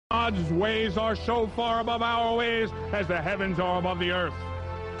God's ways are so far above our ways as the heavens are above the earth.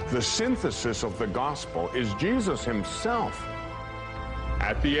 The synthesis of the gospel is Jesus himself.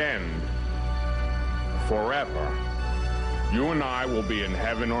 At the end, forever, you and I will be in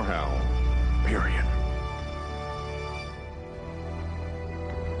heaven or hell, period.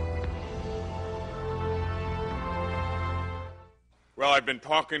 Well, I've been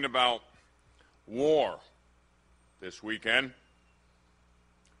talking about war this weekend,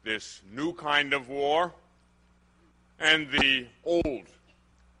 this new kind of war, and the old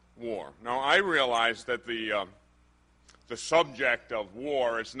war. Now, I realize that the subject of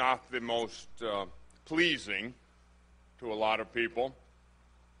war is not the most pleasing to a lot of people.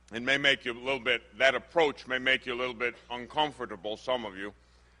 It may make you a little bit, that approach may make you a little bit uncomfortable, some of you.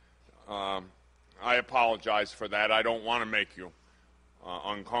 I apologize for that. I don't want to make you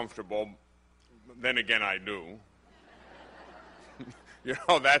uncomfortable. Then again, I do. You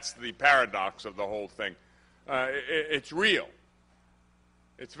know, that's the paradox of the whole thing. It's real.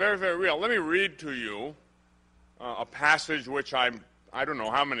 It's very, very real. Let me read to you a passage which I don't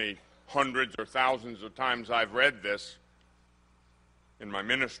know how many hundreds or thousands of times I've read this in my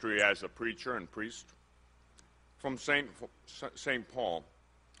ministry as a preacher and priest, from St. Paul,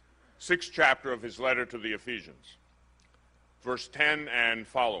 6th chapter of his letter to the Ephesians, verse 10 and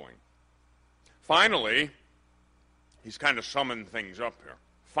following. Finally, he's kind of summoned things up here.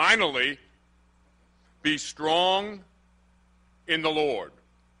 Finally, be strong in the Lord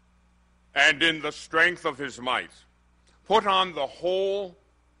and in the strength of his might. Put on the whole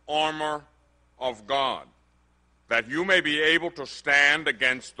armor of God, that you may be able to stand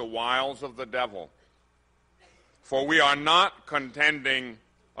against the wiles of the devil. For we are not contending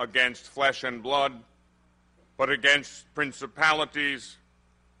against flesh and blood, but against principalities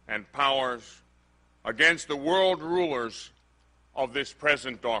and powers, against the world rulers of this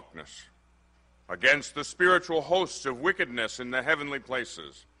present darkness, against the spiritual hosts of wickedness in the heavenly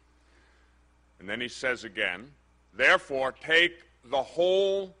places. And then he says again, therefore take the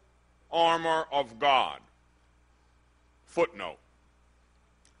whole armor of God. Footnote.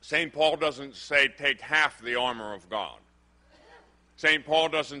 St. Paul doesn't say take half the armor of God. St. Paul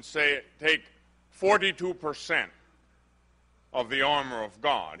doesn't say take 42% of the armor of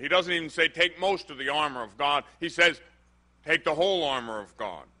God. He doesn't even say take most of the armor of God. He says take the whole armor of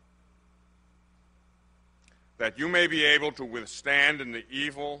God, that you may be able to withstand in the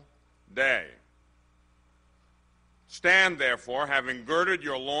evil day. Stand, therefore, having girded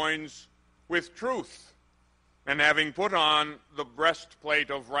your loins with truth, and having put on the breastplate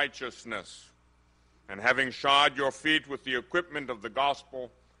of righteousness, and having shod your feet with the equipment of the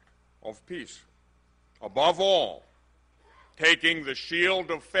gospel of peace. Above all, taking the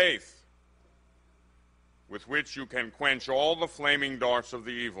shield of faith, with which you can quench all the flaming darts of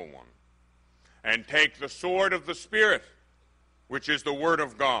the evil one, and take the sword of the Spirit, which is the word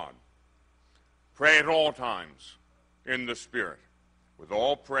of God. Pray at all times in the Spirit, with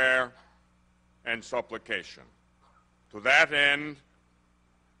all prayer and supplication. To that end,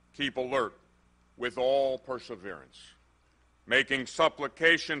 keep alert with all perseverance, making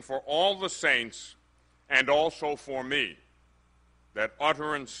supplication for all the saints and also for me, that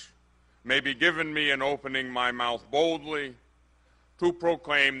utterance may be given me in opening my mouth boldly to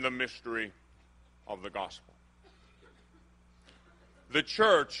proclaim the mystery of the gospel. The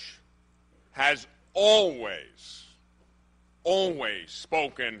church has always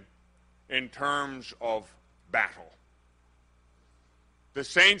spoken in terms of battle. The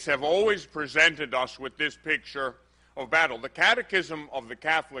saints have always presented us with this picture of battle. The Catechism of the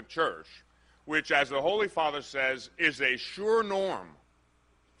Catholic Church, which, as the Holy Father says, is a sure norm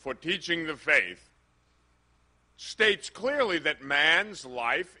for teaching the faith, states clearly that man's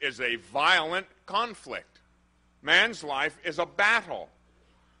life is a violent conflict. Man's life is a battle.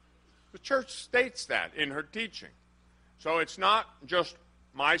 The Church states that in her teaching. So it's not just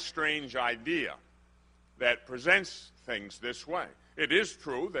my strange idea that presents things this way. It is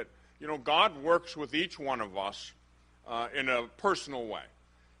true that, God works with each one of us in a personal way.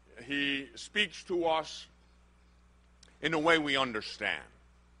 He speaks to us in a way we understand.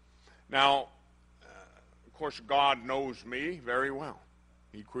 Now, of course, God knows me very well.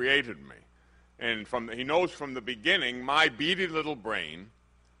 He created me. And he knows from the beginning my beady little brain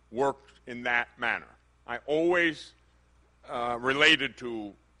worked in that manner. I always related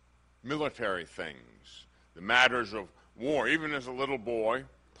to military things, the matters of war, even as a little boy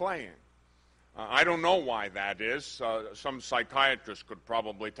playing. I don't know why that is. Some psychiatrist could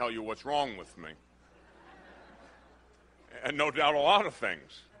probably tell you what's wrong with me. And no doubt a lot of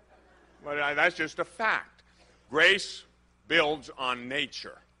things. But that's just a fact. Grace builds on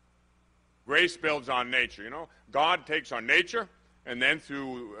nature. Grace builds on nature. You know, God takes our nature, and then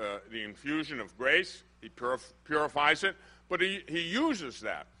through the infusion of grace, he purifies it, but he uses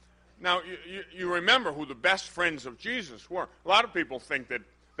that. Now, you remember who the best friends of Jesus were. A lot of people think that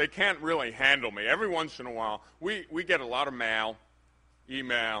they can't really handle me. Every once in a while, we get a lot of mail,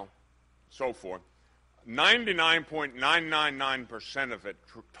 email, so forth. 99.999% of it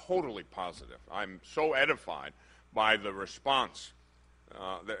totally positive. I'm so edified by the response.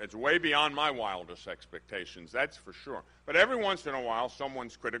 It's way beyond my wildest expectations, that's for sure. But every once in a while,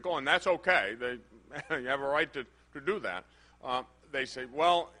 someone's critical, and that's okay. You have a right to do that. They say,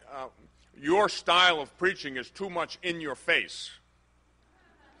 well, your style of preaching is too much in your face.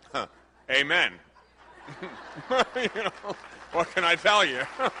 Amen. You know, what can I tell you?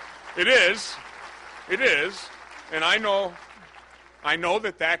 It is. And I know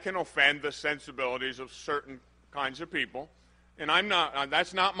that can offend the sensibilities of certain kinds of people. And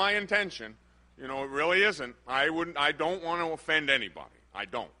that's not my intention. You know, it really isn't. I don't want to offend anybody. I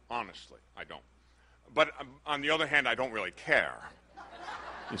don't, honestly, I don't. But on the other hand, I don't really care.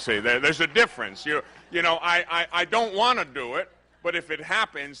 You see, there's a difference. You know, I don't want to do it, but if it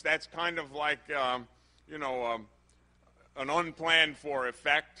happens, that's kind of like, an unplanned for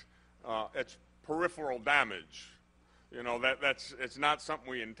effect. It's peripheral damage. You know, it's not something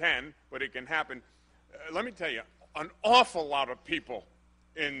we intend, but it can happen. Let me tell you, an awful lot of people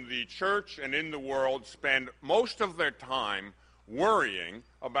in the church and in the world spend most of their time worrying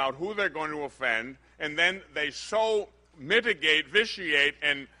about who they're going to offend, and then they so mitigate, vitiate,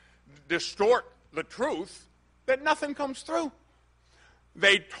 and distort the truth that nothing comes through.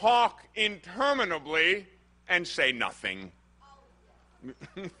 They talk interminably and say nothing.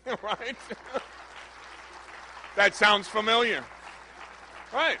 Right? That sounds familiar.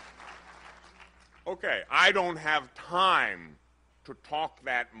 Right. Okay, I don't have time to talk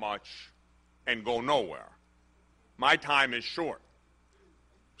that much and go nowhere. My time is short.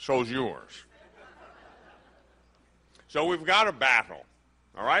 So's yours. So we've got a battle,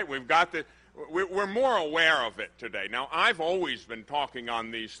 all right? We're more aware of it today. Now, I've always been talking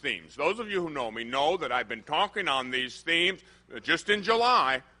on these themes. Those of you who know me know that I've been talking on these themes. Just in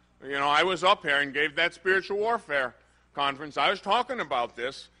July, you know, I was up here and gave that spiritual warfare conference. I was talking about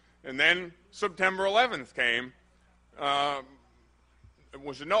this, and then September 11th came.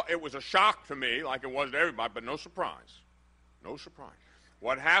 It was a shock to me, like it was to everybody, but no surprise. No surprise.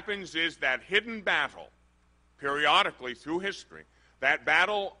 What happens is that hidden battle, periodically through history, that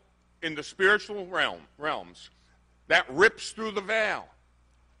battle in the spiritual realms, that rips through the veil,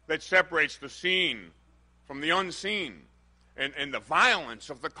 that separates the seen from the unseen, and the violence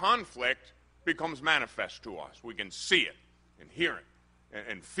of the conflict becomes manifest to us. We can see it and hear it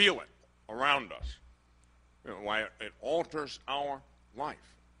and feel it around us. You know, why it alters our life.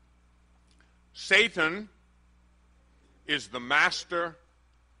 Satan is the master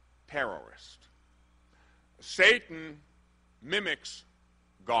terrorist. Satan mimics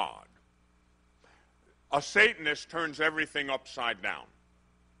God. A Satanist turns everything upside down.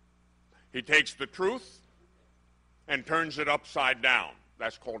 He takes the truth and turns it upside down.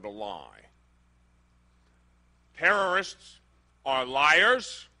 That's called a lie. Terrorists are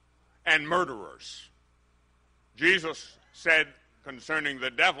liars and murderers. Jesus said concerning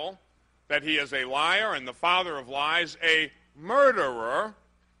the devil that he is a liar and the father of lies, a murderer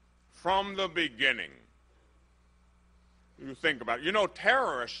from the beginning. You think about it. You know,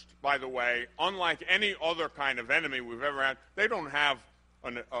 terrorists, by the way, unlike any other kind of enemy we've ever had, they don't have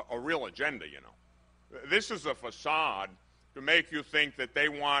a real agenda, you know. This is a facade to make you think that they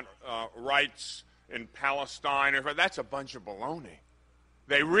want rights in Palestine. That's a bunch of baloney.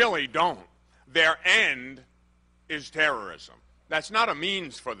 They really don't. Their end is terrorism. That's not a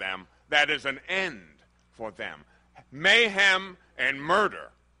means for them. That is an end for them. Mayhem and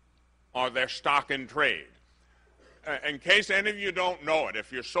murder are their stock in trade. In case any of you don't know it,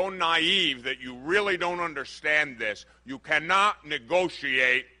 if you're so naive that you really don't understand this, you cannot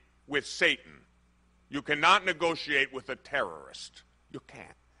negotiate with Satan. You cannot negotiate with a terrorist. You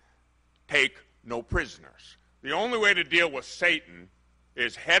can't. Take no prisoners. The only way to deal with Satan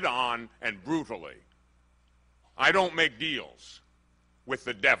is head on and brutally. I don't make deals with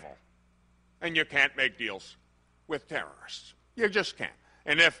the devil, and you can't make deals with terrorists. You just can't.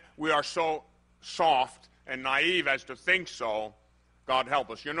 And if we are so soft and naive as to think so, God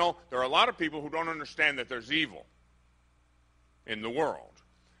help us. You know, there are a lot of people who don't understand that there's evil in the world.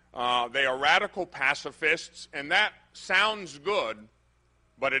 They are radical pacifists, and that sounds good,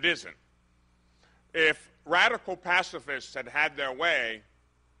 but it isn't. If radical pacifists had had their way,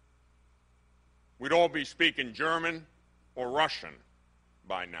 we'd all be speaking German or Russian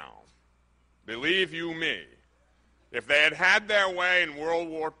by now. believe you me, if they had had their way in World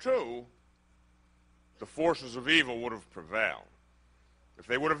War II, the forces of evil would have prevailed. If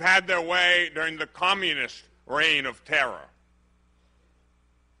they would have had their way during the communist reign of terror,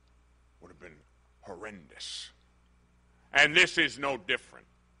 would have been horrendous. And this is no different.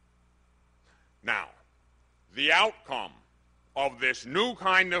 Now, the outcome of this new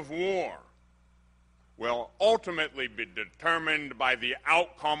kind of war will ultimately be determined by the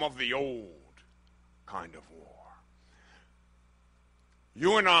outcome of the old kind of war.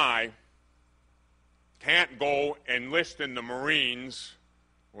 You and I can't go enlist in the Marines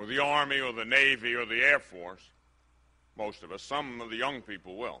or the Army or the Navy or the Air Force. Most of us. Some of the young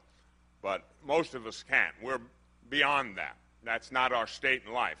people will. But most of us can't. We're beyond that. That's not our state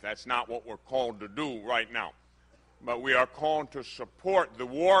in life. That's not what we're called to do right now. But we are called to support the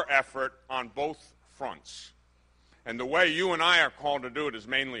war effort on both fronts. And the way you and I are called to do it is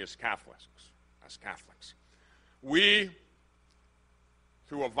mainly as Catholics. As Catholics. We,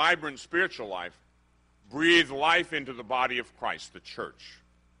 through a vibrant spiritual life, breathe life into the body of Christ, the church.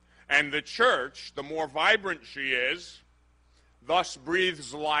 And the church, the more vibrant she is, thus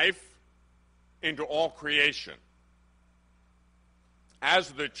breathes life into all creation.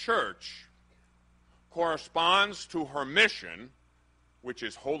 As the church corresponds to her mission, which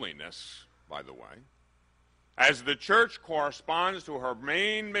is holiness, by the way, as the church corresponds to her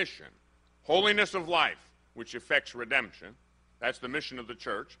main mission, holiness of life, which effects redemption, that's the mission of the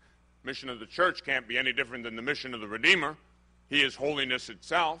church. Mission of the church can't be any different than the mission of the Redeemer. He is holiness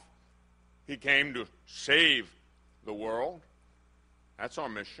itself. He came to save the world. That's our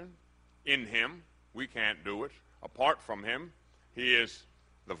mission. In him, we can't do it. Apart from him, he is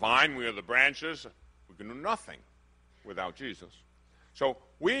the vine, we are the branches. We can do nothing without Jesus. So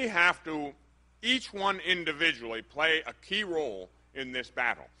we have to, each one individually, play a key role in this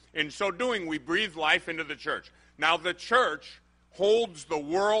battle. In so doing, we breathe life into the church. Now, the church holds the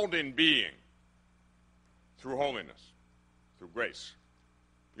world in being through holiness, through grace.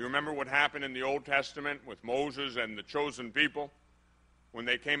 You remember what happened in the Old Testament with Moses and the chosen people when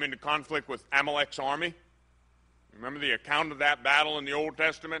they came into conflict with Amalek's army? Remember the account of that battle in the Old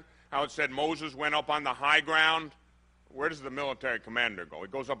Testament? How it said Moses went up on the high ground? Where does the military commander go? He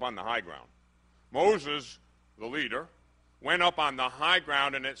goes up on the high ground. Moses, the leader, went up on the high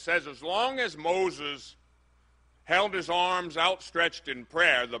ground, and it says as long as Moses held his arms outstretched in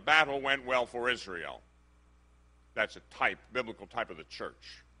prayer, the battle went well for Israel. That's a type, biblical type of the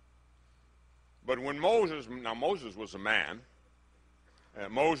church. But when Moses was a man,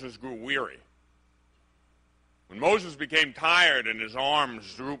 Moses grew weary. When Moses became tired and his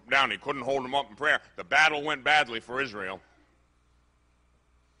arms drooped down, he couldn't hold them up in prayer, the battle went badly for Israel.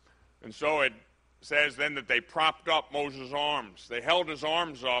 And so it says then that they propped up Moses' arms. They held his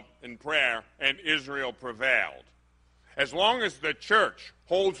arms up in prayer, and Israel prevailed. As long as the church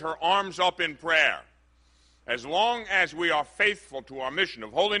holds her arms up in prayer, as long as we are faithful to our mission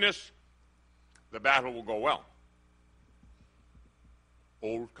of holiness, the battle will go well.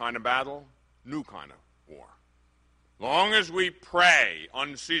 Old kind of battle, new kind of war. Long as we pray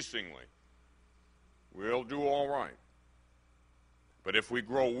unceasingly, we'll do all right. But if we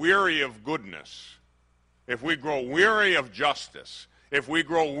grow weary of goodness, if we grow weary of justice, if we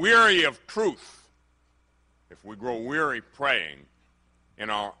grow weary of truth, if we grow weary praying,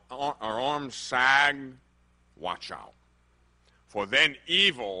 and our arms sag, watch out. For then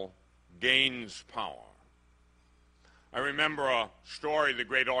evil gains power. I remember a story the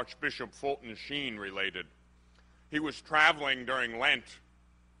great Archbishop Fulton Sheen related. He was traveling during Lent.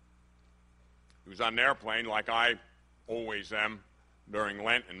 He was on an airplane like I always am during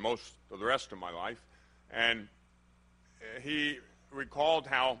Lent and most of the rest of my life. And he recalled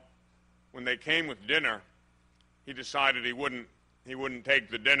how when they came with dinner, he decided he wouldn't take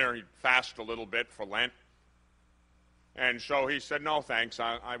the dinner. He'd fast a little bit for Lent. And so he said, no, thanks,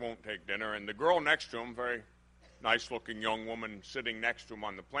 I won't take dinner. And the girl next to him, very nice-looking young woman sitting next to him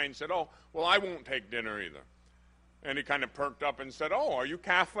on the plane, said, oh, well, I won't take dinner either. And he kind of perked up and said, oh, are you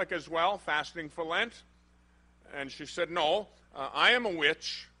Catholic as well, fasting for Lent? And she said, no, I am a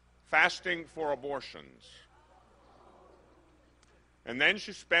witch fasting for abortions. And then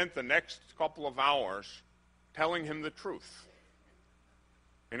she spent the next couple of hours telling him the truth.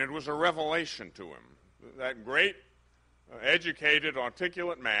 And it was a revelation to him. That great, educated,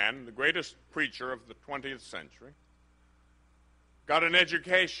 articulate man, the greatest preacher of the 20th century, got an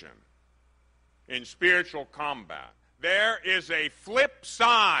education in spiritual combat. There is a flip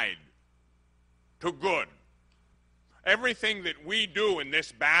side to good. Everything that we do in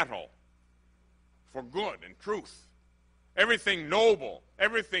this battle for good and truth, everything noble,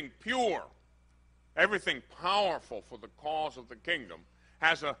 everything pure, everything powerful for the cause of the kingdom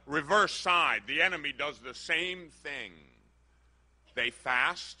has a reverse side. The enemy does the same thing. They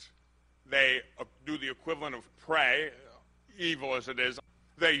fast. They do the equivalent of pray, evil as it is.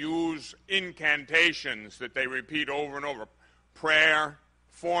 They use incantations that they repeat over and over. Prayer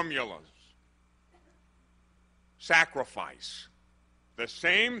formulas. Sacrifice. The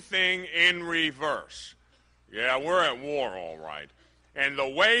same thing in reverse. Yeah, we're at war, all right. And the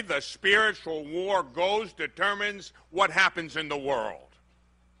way the spiritual war goes determines what happens in the world.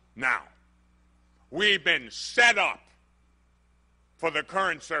 Now, we've been set up for the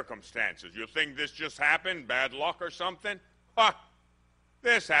current circumstances. You think this just happened, bad luck or something?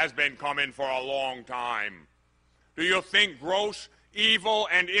 This has been coming for a long time. Do you think gross evil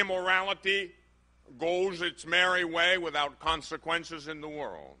and immorality goes its merry way without consequences in the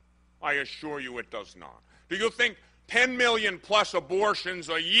world? I assure you it does not. Do you think 10 million plus abortions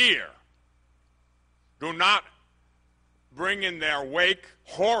a year do not bring in their wake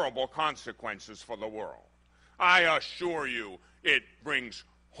horrible consequences for the world? I assure you it brings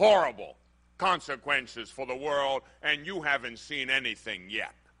horrible consequences for the world, and you haven't seen anything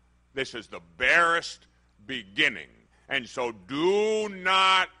yet. This is the barest beginning. And so do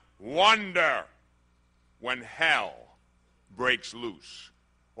not wonder when hell breaks loose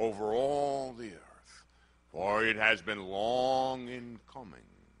over all the earth, for it has been long in coming,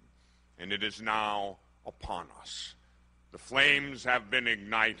 and it is now upon us. The flames have been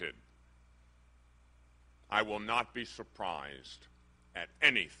ignited. I will not be surprised at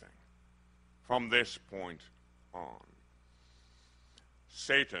anything from this point on.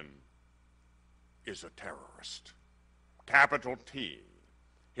 Satan is a terrorist. Capital T.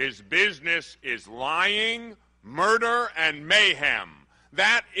 His business is lying, murder, and mayhem.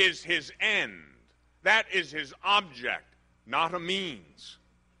 That is his end. That is his object, not a means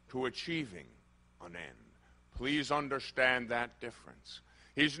to achieving an end. Please understand that difference.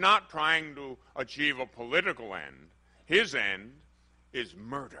 He's not trying to achieve a political end. His end is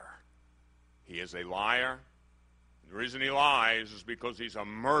murder. He is a liar. The reason he lies is because he's a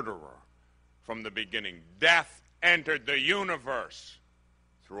murderer from the beginning. Death entered the universe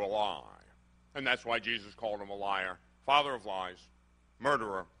through a lie. And that's why Jesus called him a liar, father of lies,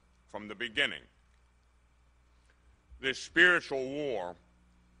 murderer from the beginning. This spiritual war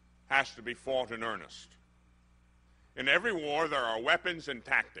has to be fought in earnest. In every war, there are weapons and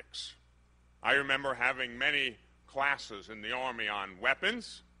tactics. I remember having many classes in the Army on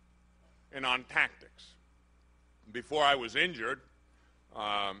weapons and on tactics. Before I was injured,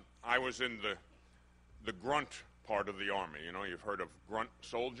 I was in the grunt part of the Army. You know, you've heard of grunt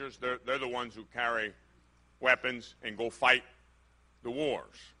soldiers. They're the ones who carry weapons and go fight the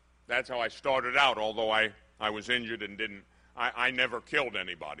wars. That's how I started out, although I was injured and I never killed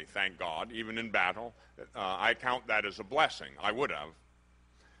anybody, thank God, even in battle. I count that as a blessing. I would have.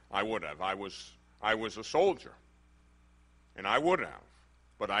 I was a soldier, and I would have,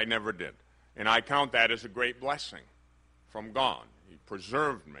 but I never did. And I count that as a great blessing from God. He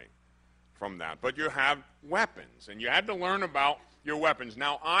preserved me from that. But you have weapons, and you had to learn about your weapons.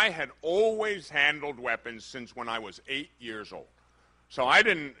 Now, I had always handled weapons since when I was 8 years old. So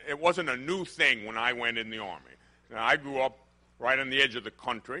it wasn't a new thing when I went in the Army. Now, I grew up right on the edge of the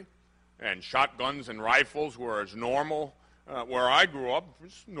country, and shotguns and rifles were as normal. Where I grew up,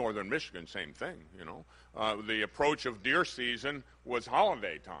 it's northern Michigan, same thing, you know. The approach of deer season was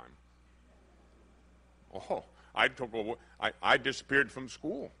holiday time. Oh, I disappeared from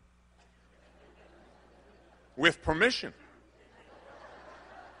school with permission.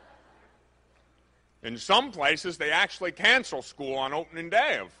 In some places, they actually cancel school on opening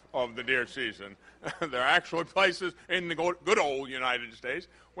day of the deer season. There are actually places in the good old United States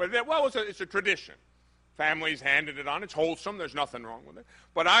where, it's a tradition. Families handed it on. It's wholesome. There's nothing wrong with it.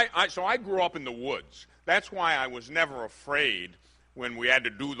 But so I grew up in the woods. That's why I was never afraid when we had to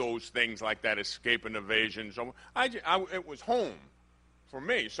do those things like that, escape and evasion. So it was home for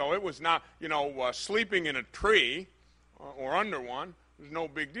me. So it was not, sleeping in a tree or under one was no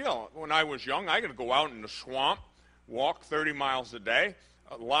big deal. When I was young, I could go out in the swamp, walk 30 miles a day,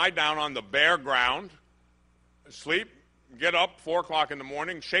 lie down on the bare ground, sleep, get up 4 o'clock in the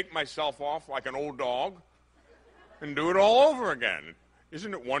morning, shake myself off like an old dog, and do it all over again.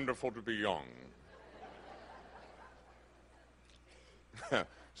 Isn't it wonderful to be young?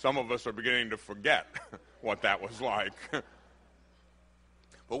 Some of us are beginning to forget what that was like.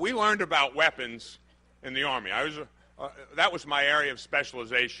 But we learned about weapons in the Army. That was my area of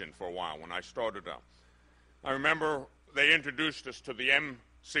specialization for a while when I started out. I remember they introduced us to the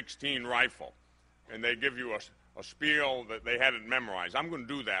M16 rifle, and they give you a spiel that they hadn't memorized. I'm going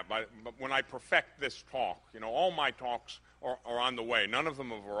to do that, but when I perfect this talk, all my talks are on the way. None of them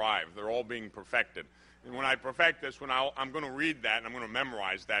have arrived. They're all being perfected. And when I perfect this, I'm going to read that, and I'm going to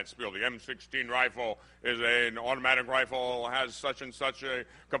memorize that spiel. The M16 rifle is an automatic rifle, has such and such a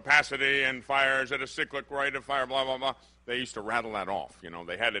capacity, and fires at a cyclic rate of fire, blah, blah, blah. They used to rattle that off.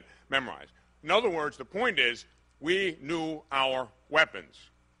 They had it memorized. In other words, the point is, we knew our weapons.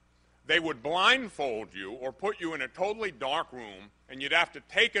 They would blindfold you or put you in a totally dark room, and you'd have to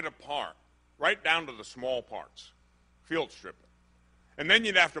take it apart, right down to the small parts, field strip it. And then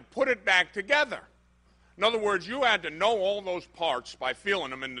you'd have to put it back together. In other words, you had to know all those parts by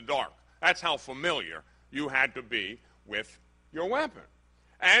feeling them in the dark. That's how familiar you had to be with your weapon.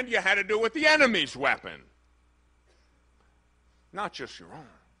 And you had to do it with the enemy's weapon, not just your own.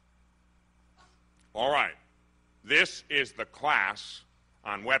 All right. This is the class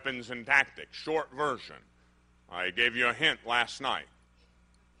on weapons and tactics, short version. I gave you a hint last night.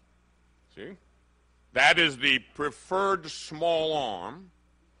 See? That is the preferred small arm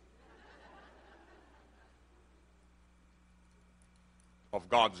of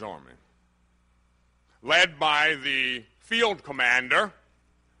God's army, led by the field commander,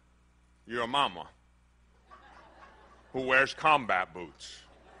 your mama, who wears combat boots.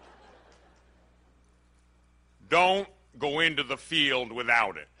 Don't go into the field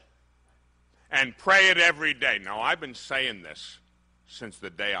without it. And pray it every day. Now, I've been saying this since the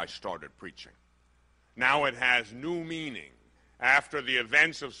day I started preaching. Now it has new meaning. After the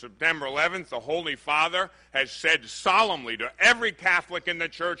events of September 11th, the Holy Father has said solemnly to every Catholic in the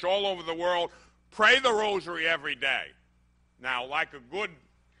church all over the world, pray the rosary every day. Now, like a good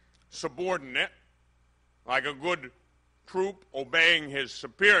subordinate, like a good troop obeying his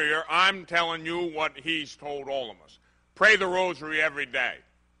superior, I'm telling you what he's told all of us. Pray the rosary every day.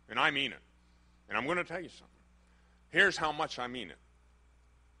 And I mean it. And I'm going to tell you something. Here's how much I mean it.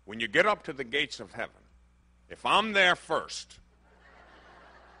 When you get up to the gates of heaven, if I'm there first,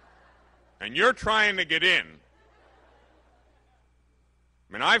 and you're trying to get in,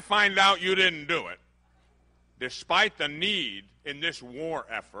 and I find out you didn't do it, despite the need in this war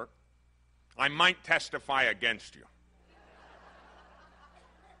effort, I might testify against you.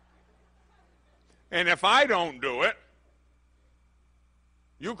 And if I don't do it,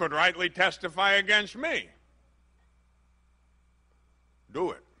 you could rightly testify against me.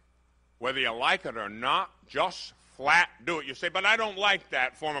 Do it. Whether you like it or not, just flat do it. You say, but I don't like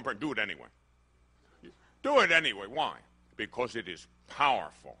that form of prayer. Do it anyway. Do it anyway. Why? Because it is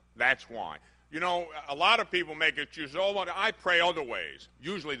powerful. That's why. A lot of people make excuses. Oh, I pray other ways.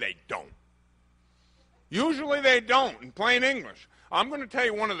 Usually they don't. Usually they don't, in plain English. I'm going to tell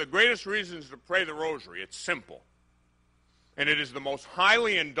you one of the greatest reasons to pray the rosary. It's simple. And it is the most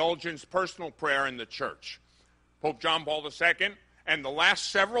highly indulgent personal prayer in the church. Pope John Paul II and the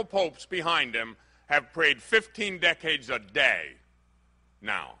last several popes behind him have prayed 15 decades a day.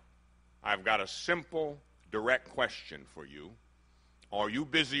 Now, I've got a simple, direct question for you. Are you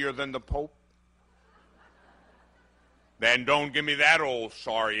busier than the Pope? Then don't give me that old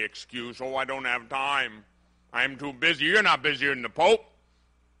sorry excuse. Oh, I don't have time. I'm too busy. You're not busier than the Pope.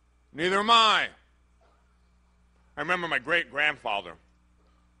 Neither am I. I remember my great-grandfather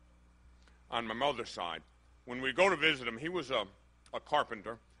on my mother's side. When we'd go to visit him, he was a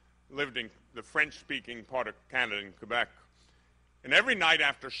carpenter, lived in the French-speaking part of Canada in Quebec. And every night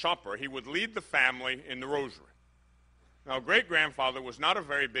after supper, he would lead the family in the rosary. Now, great-grandfather was not a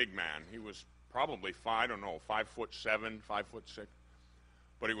very big man. He was probably 5'7", 5'6",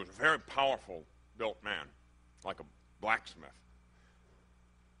 but he was a very powerful built man, like a blacksmith.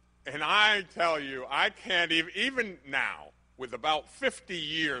 And I tell you, I can't even now, with about 50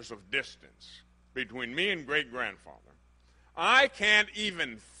 years of distance between me and great-grandfather, I can't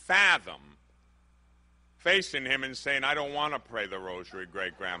even fathom facing him and saying, I don't want to pray the rosary,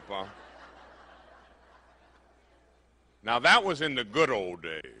 great-grandpa. Now, that was in the good old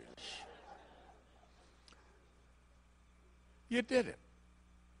days. You did it.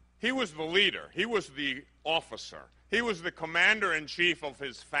 He was the leader. He was the officer. He was the commander-in-chief of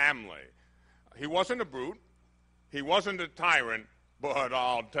his family. He wasn't a brute. He wasn't a tyrant, but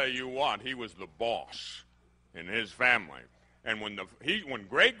I'll tell you what, he was the boss in his family. And when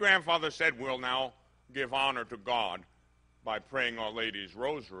great-grandfather said, we'll now give honor to God by praying Our Lady's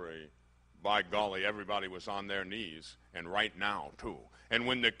Rosary, by golly, everybody was on their knees, and right now, too. And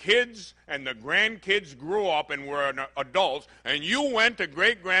when the kids and the grandkids grew up and were adults, and you went to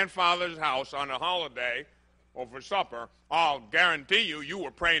great-grandfather's house on a holiday or for supper, I'll guarantee you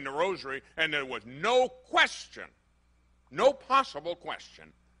were praying the rosary, and there was no question, no possible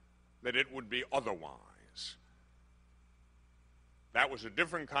question, that it would be otherwise. That was a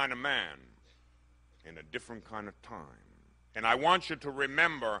different kind of man in a different kind of time. And I want you to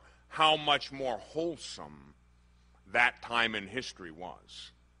remember how much more wholesome that time in history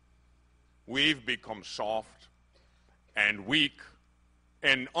was. We've become soft and weak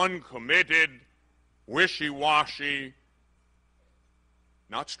and uncommitted, wishy-washy,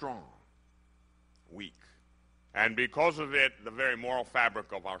 not strong, weak. And because of it, the very moral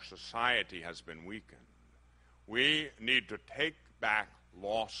fabric of our society has been weakened. We need to take back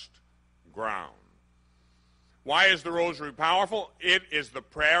lost ground. Why is the rosary powerful? It is the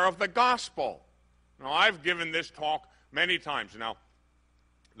prayer of the gospel. Now, I've given this talk many times. Now,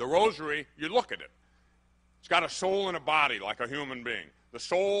 the rosary, you look at it. It's got a soul and a body like a human being. The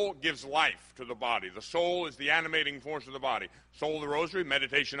soul gives life to the body. The soul is the animating force of the body. Soul of the rosary,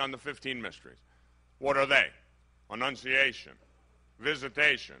 meditation on the 15 mysteries. What are they? Annunciation,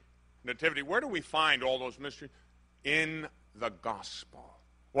 visitation, nativity. Where do we find all those mysteries? In the gospel.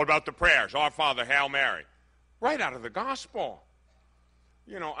 What about the prayers? Our Father, Hail Mary. Right out of the gospel.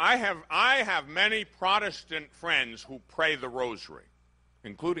 You know, I have many Protestant friends who pray the rosary,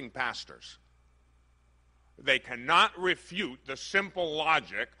 including pastors. They cannot refute the simple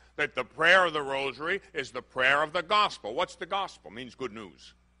logic that the prayer of the rosary is the prayer of the gospel. What's the gospel? It means good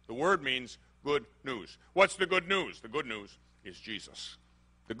news. The word means good news. What's the good news? The good news is Jesus.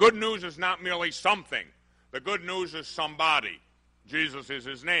 The good news is not merely something. The good news is somebody. Jesus is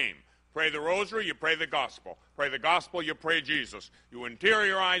his name. Pray the rosary, you pray the gospel. Pray the gospel, you pray Jesus. You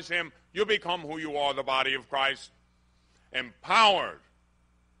interiorize him, you become who you are, the body of Christ, empowered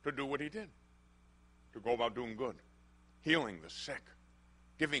to do what he did, to go about doing good, healing the sick,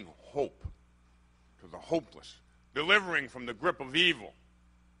 giving hope to the hopeless, delivering from the grip of evil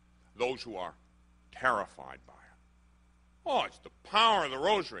those who are terrified by it. Oh, it's the power of the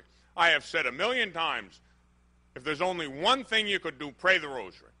rosary. I have said 1,000,000 times, if there's only one thing you could do, pray the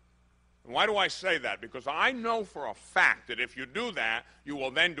rosary. And why do I say that? Because I know for a fact that if you do that, you will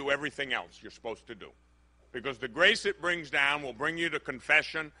then do everything else you're supposed to do. Because the grace it brings down will bring you to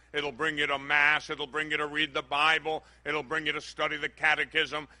confession, it'll bring you to Mass, it'll bring you to read the Bible, it'll bring you to study the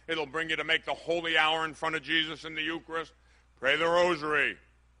Catechism, it'll bring you to make the holy hour in front of Jesus in the Eucharist. Pray the rosary,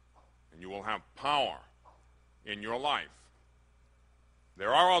 and you will have power in your life.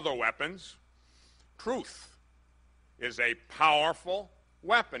 There are other weapons. Truth is a powerful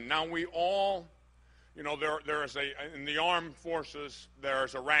weapon. Now we all, you know, there is in the armed forces, there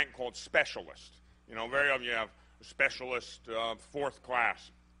is a rank called specialist. You know, very often you have a specialist 4th class,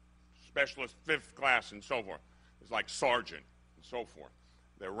 specialist 5th class, and so forth. It's like sergeant and so forth.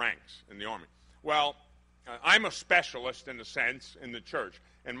 They're ranks in the Army. Well, I'm a specialist in a sense in the church.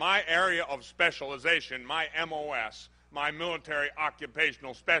 And my area of specialization, my MOS, my military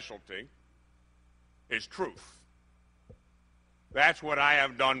occupational specialty, is truth. That's what I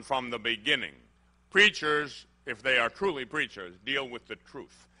have done from the beginning. Preachers, if they are truly preachers, deal with the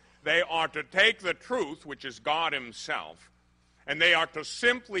truth. They are to take the truth, which is God himself, and they are to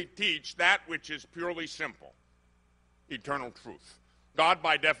simply teach that which is purely simple, eternal truth. God,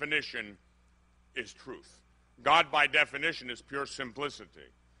 by definition, is truth. God, by definition, is pure simplicity.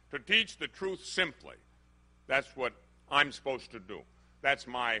 To teach the truth simply, that's what I'm supposed to do. That's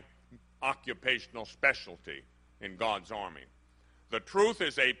my occupational specialty in God's army. The truth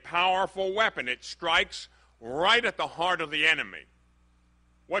is a powerful weapon. It strikes right at the heart of the enemy.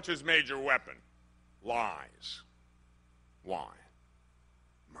 What's his major weapon? Lies. Why?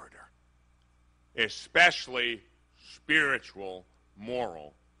 Murder. Especially spiritual,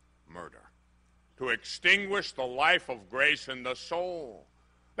 moral murder. To extinguish the life of grace in the soul.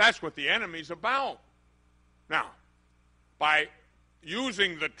 That's what the enemy's about. Now, by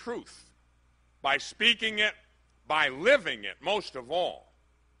using the truth, by speaking it, by living it, most of all,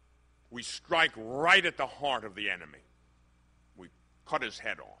 we strike right at the heart of the enemy. We cut his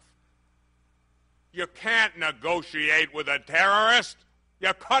head off. You can't negotiate with a terrorist.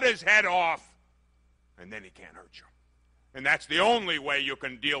 You cut his head off, and then he can't hurt you. And that's the only way you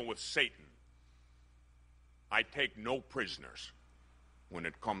can deal with Satan. I take no prisoners when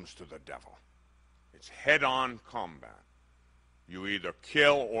it comes to the devil. It's head-on combat. You either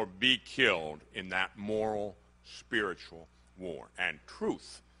kill or be killed in that moral, spiritual war. And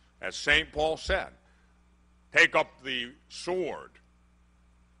truth, as St. Paul said, take up the sword,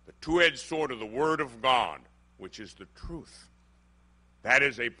 the two-edged sword of the Word of God, which is the truth. That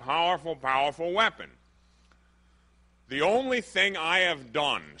is a powerful, powerful weapon. The only thing I have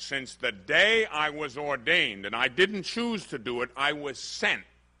done since the day I was ordained, and I didn't choose to do it, I was sent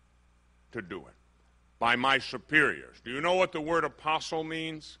to do it by my superiors. Do you know what the word apostle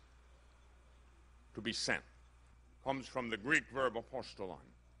means? To be sent. Comes from the Greek verb apostolon,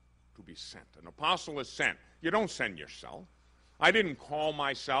 to be sent. An apostle is sent. You don't send yourself. I didn't call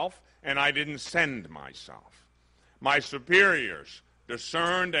myself, and I didn't send myself. My superiors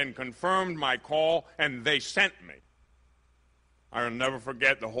discerned and confirmed my call, and they sent me. I will never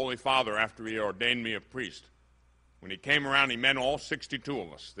forget the Holy Father after he ordained me a priest. When he came around, he met all 62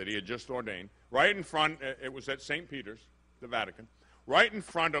 of us that he had just ordained. Right in front, it was at St. Peter's, the Vatican, right in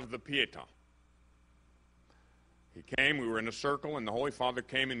front of the Pietà. He came, we were in a circle, and the Holy Father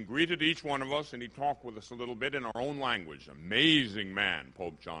came and greeted each one of us, and he talked with us a little bit in our own language. Amazing man,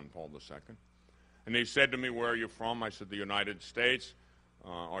 Pope John Paul II. And he said to me, "Where are you from?" I said, "The United States."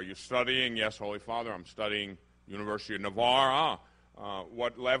 "Are you studying?" "Yes, Holy Father, I'm studying University of Navarre."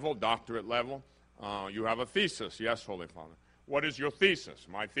 "What level?" "Doctorate level." "You have a thesis?" "Yes, Holy Father." "What is your thesis?"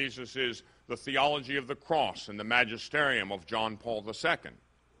 "My thesis is the theology of the cross and the magisterium of John Paul II.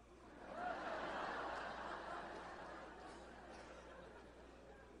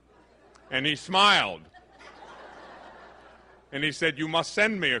 And he smiled. And he said, "You must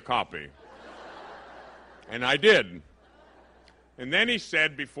send me a copy." And I did. And then he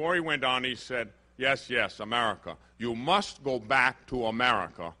said, before he went on, he said, "Yes, yes, America. You must go back to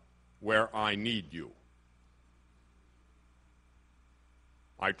America where I need you."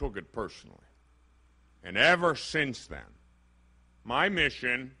 I took it personally. And ever since then, my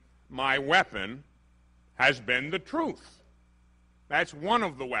mission, my weapon, has been the truth. That's one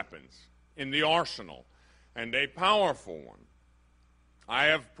of the weapons in the arsenal, and a powerful one. I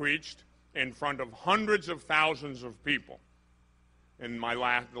have preached in front of hundreds of thousands of people in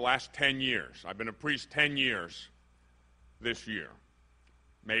the last 10 years. I've been a priest 10 years this year.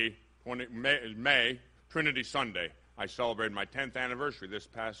 May, Trinity Sunday, I celebrated my 10th anniversary this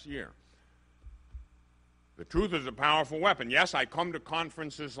past year. The truth is a powerful weapon. Yes, I come to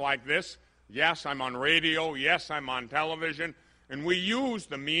conferences like this. Yes, I'm on radio. Yes, I'm on television. And we use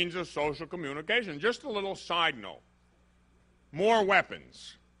the means of social communication. Just a little side note. More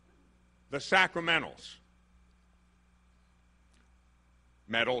weapons. The sacramentals.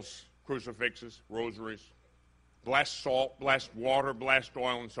 Medals, crucifixes, rosaries, blessed salt, blessed water, blessed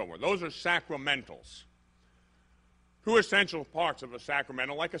oil, and so forth. Those are sacramentals. Two essential parts of a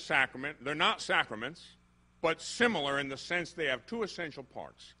sacramental, like a sacrament. They're not sacraments, but similar in the sense they have two essential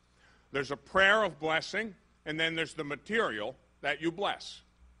parts. There's a prayer of blessing, and then there's the material that you bless.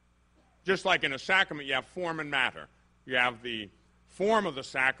 Just like in a sacrament, you have form and matter. You have the form of the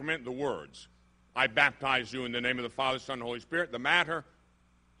sacrament, the words. I baptize you in the name of the Father, Son, and Holy Spirit. The matter,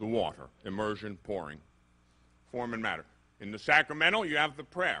 the water, immersion, pouring. Form and matter. In the sacramental, you have the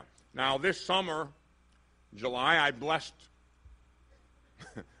prayer. Now, this summer, July, I blessed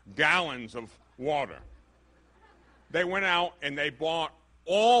gallons of water. They went out and they bought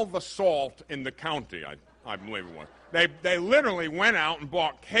all the salt in the county, I believe it was. They literally went out and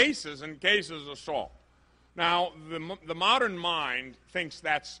bought cases and cases of salt. Now, the modern mind thinks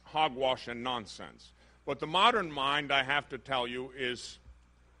that's hogwash and nonsense. But the modern mind, I have to tell you, is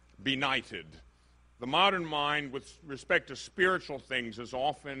benighted. The modern mind, with respect to spiritual things, is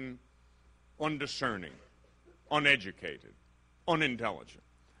often undiscerning, uneducated, unintelligent.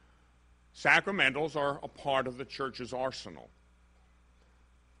 Sacramentals are a part of the church's arsenal.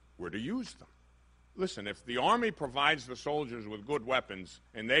 We're to use them. Listen, if the army provides the soldiers with good weapons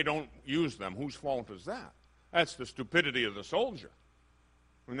and they don't use them, whose fault is that? That's the stupidity of the soldier.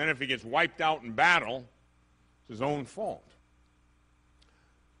 And then if he gets wiped out in battle, it's his own fault.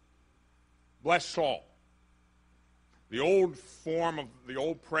 Bless salt. The old form of the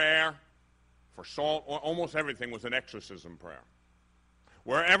old prayer for salt, almost everything was an exorcism prayer.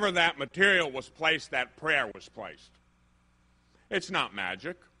 Wherever that material was placed, that prayer was placed. It's not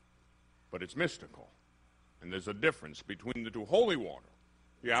magic, but it's mystical. And there's a difference between the two. Holy water.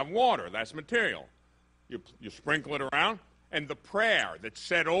 You have water, that's material. You sprinkle it around, and the prayer that's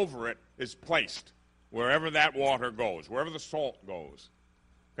said over it is placed wherever that water goes, wherever the salt goes.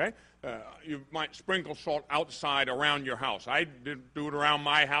 Okay? You might sprinkle salt outside around your house. I do it around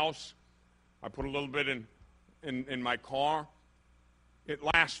my house. I put a little bit in my car. It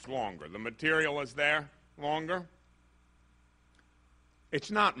lasts longer. The material is there longer.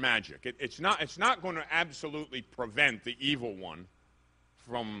 It's not magic. It's not going to absolutely prevent the evil one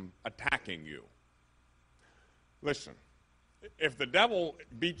from attacking you. Listen, if the devil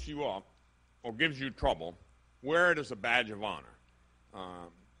beats you up or gives you trouble, wear it as a badge of honor.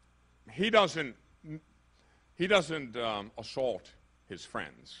 He doesn't assault his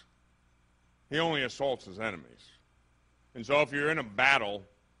friends. He only assaults his enemies. And so if you're in a battle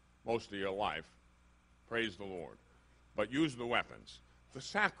most of your life, praise the Lord. But use the weapons. The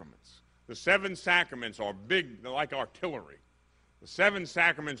sacraments. The 7 sacraments are big, they're like artillery. The 7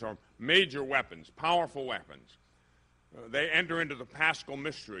 sacraments are major weapons, powerful weapons. They enter into the paschal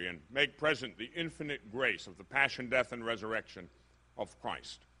mystery and make present the infinite grace of the passion, death, and resurrection of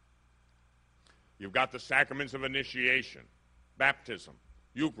Christ. You've got the sacraments of initiation, baptism,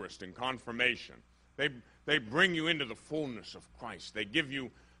 Eucharist, and confirmation. They bring you into the fullness of Christ. They give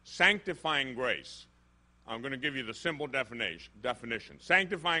you sanctifying grace. I'm going to give you the simple definition.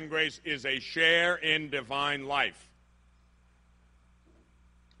 Sanctifying grace is a share in divine life.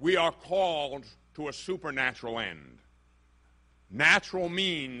 We are called to a supernatural end. Natural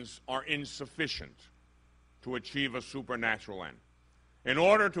means are insufficient to achieve a supernatural end. In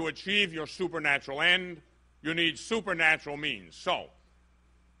order to achieve your supernatural end, you need supernatural means. So,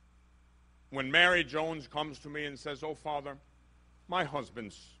 when Mary Jones comes to me and says, "Oh, Father, my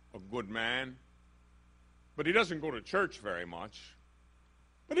husband's a good man, but he doesn't go to church very much,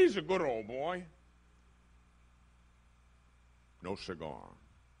 but he's a good old boy." No cigar.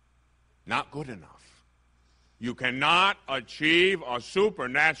 Not good enough. You cannot achieve a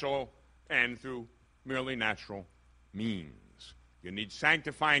supernatural end through merely natural means. You need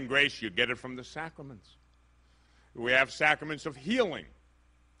sanctifying grace. You get it from the sacraments. We have sacraments of healing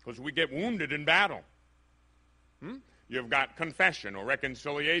because we get wounded in battle. You've got confession or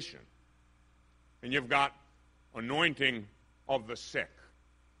reconciliation. And you've got anointing of the sick,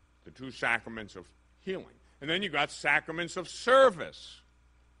 the 2 sacraments of healing. And then you've got sacraments of service.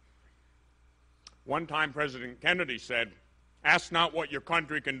 One time President Kennedy said, "Ask not what your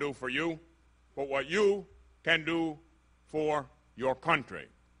country can do for you, but what you can do for your country."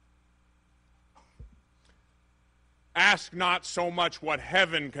 Ask not so much what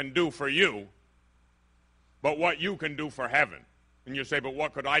heaven can do for you, but what you can do for heaven. And you say, "But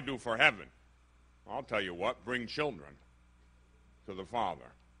what could I do for heaven?" I'll tell you what, bring children to the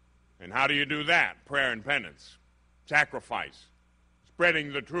Father. And how do you do that? Prayer and penance, sacrifice,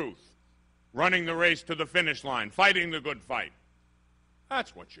 spreading the truth, running the race to the finish line, fighting the good fight.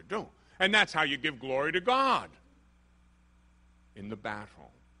 That's what you do. And that's how you give glory to God in the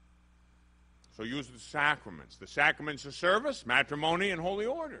battle. So use the sacraments of service, matrimony, and holy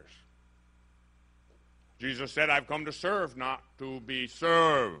orders. Jesus said, "I've come to serve, not to be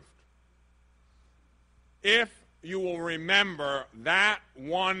served." If you will remember that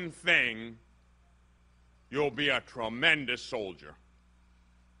one thing, you'll be a tremendous soldier.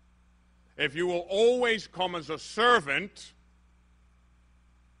 If you will always come as a servant,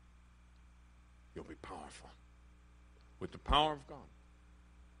 you'll be powerful with the power of God.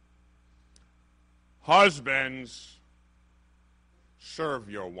 Husbands,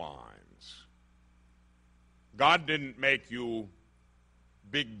 serve your wives. God didn't make you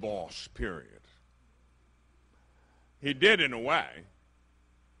big boss, period. He did in a way,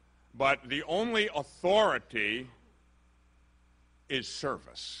 but the only authority is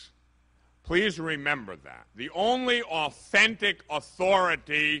service. Please remember that. The only authentic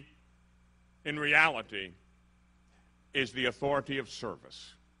authority in reality is the authority of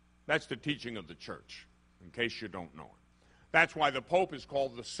service. That's the teaching of the church, in case you don't know it. That's why the Pope is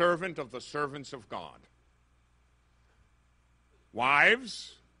called the servant of the servants of God.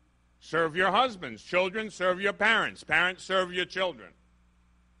 Wives, serve your husbands. Children, serve your parents. Parents, serve your children.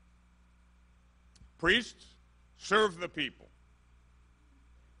 Priests, serve the people.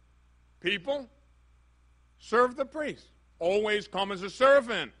 People, serve the priest. Always come as a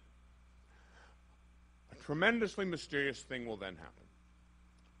servant. A tremendously mysterious thing will then happen.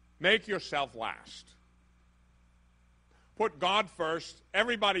 Make yourself last. Put God first,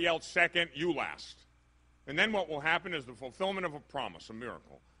 everybody else second, you last. And then what will happen is the fulfillment of a promise, a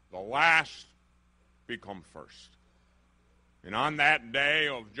miracle. The last become first. And on that day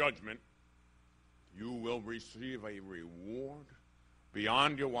of judgment, you will receive a reward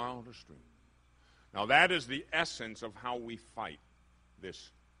beyond your wildest dreams. Now that is the essence of how we fight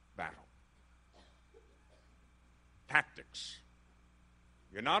this battle. Tactics.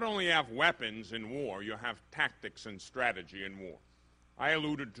 You not only have weapons in war, you have tactics and strategy in war. I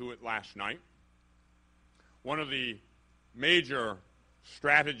alluded to it last night. One of the major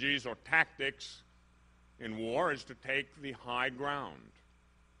strategies or tactics in war is to take the high ground.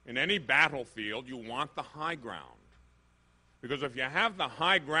 In any battlefield, you want the high ground. Because if you have the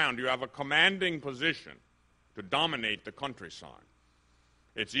high ground, you have a commanding position to dominate the countryside.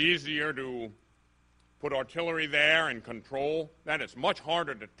 It's easier to put artillery there and control that. It's much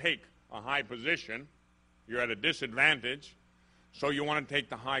harder to take a high position. You're at a disadvantage, so you want to take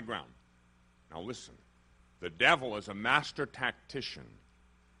the high ground. Now listen, the devil is a master tactician.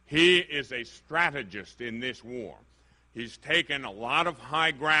 He is a strategist in this war. He's taken a lot of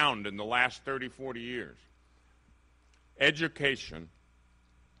high ground in the last 30, 40 years. Education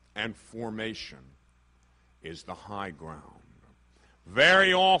and formation is the high ground.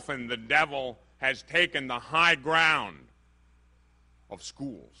 Very often the devil has taken the high ground of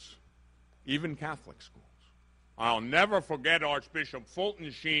schools, even Catholic schools. I'll never forget Archbishop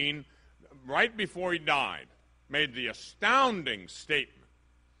Fulton Sheen, right before he died, made the astounding statement,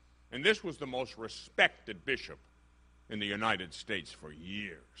 and this was the most respected bishop in the United States for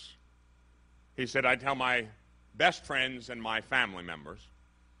years. He said, I tell my best friends and my family members,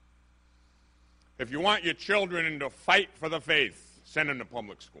 if you want your children to fight for the faith, send them to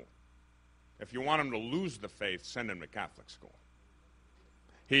public school. If you want them to lose the faith, send them to Catholic school.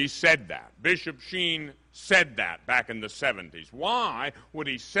 He said that. Bishop Sheen said that back in the 70s. Why would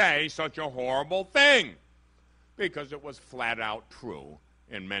he say such a horrible thing? Because it was flat out true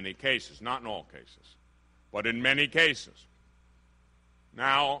in many cases. Not in all cases, but in many cases.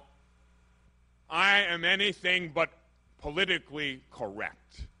 Now, I am anything but politically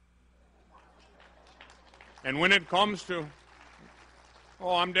correct. And when it comes to,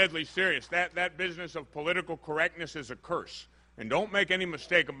 I'm deadly serious. That business of political correctness is a curse. And don't make any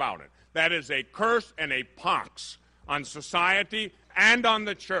mistake about it. That is a curse and a pox on society and on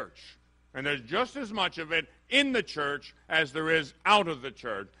the church. And there's just as much of it in the church as there is out of the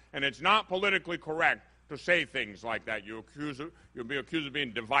church. And it's not politically correct to say things like that. You'll be accused of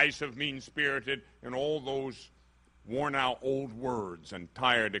being divisive, mean-spirited, and all those worn-out old words and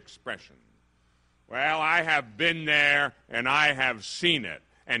tired expressions. Well, I have been there, and I have seen it.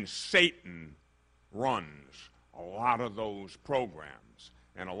 And Satan runs a lot of those programs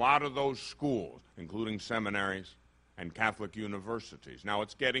and a lot of those schools, including seminaries and Catholic universities. Now,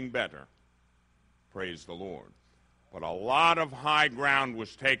 it's getting better, praise the Lord. But a lot of high ground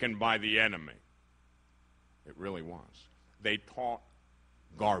was taken by the enemy. It really was. They taught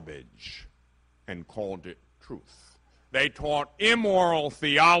garbage and called it truth. They taught immoral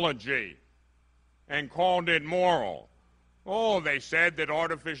theology and called it moral. Oh, they said that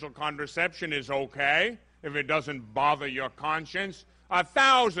artificial contraception is okay if it doesn't bother your conscience.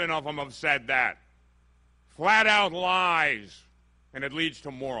 1,000 of them have said that. Flat out lies. And it leads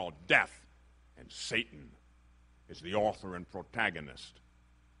to moral death. And Satan is the author and protagonist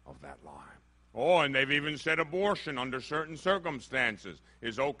of that lie. Oh, and they've even said abortion under certain circumstances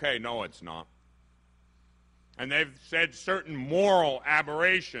is okay. No, it's not. And they've said certain moral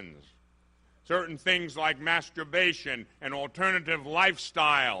aberrations, certain things like masturbation and alternative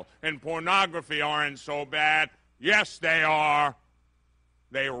lifestyle and pornography aren't so bad. Yes, they are.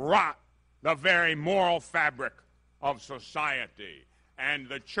 They rot the very moral fabric of society. And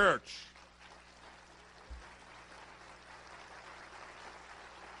the church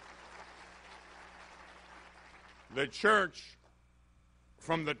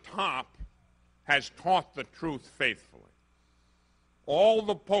from the top has taught the truth faithfully. All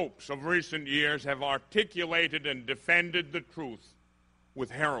the popes of recent years have articulated and defended the truth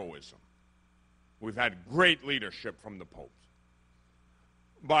with heroism. We've had great leadership from the popes.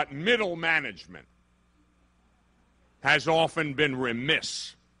 But middle management has often been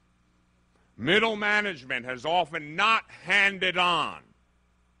remiss. Middle management has often not handed on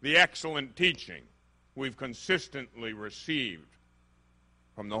the excellent teaching we've consistently received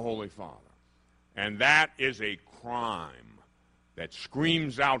from the Holy Father. And that is a crime that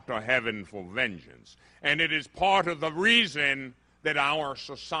screams out to heaven for vengeance. And it is part of the reason that our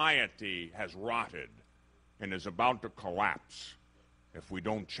society has rotted and is about to collapse if we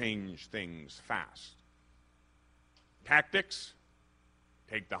don't change things fast. Tactics,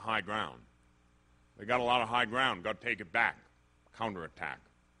 take the high ground. They got a lot of high ground, got to take it back, counterattack.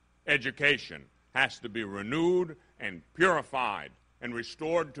 Education has to be renewed and purified and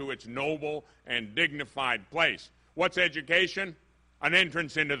restored to its noble and dignified place. What's education? An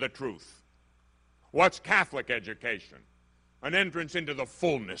entrance into the truth. What's Catholic education? An entrance into the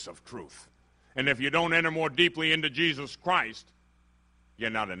fullness of truth. And if you don't enter more deeply into Jesus Christ, you're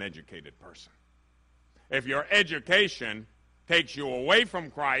not an educated person. If your education takes you away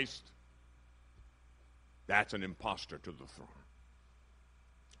from Christ, that's an impostor to the throne.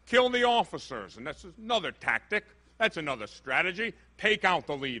 Kill the officers, and that's another tactic. That's another strategy. Take out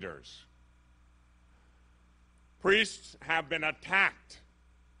the leaders. Priests have been attacked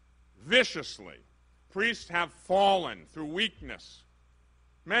viciously. Priests have fallen through weakness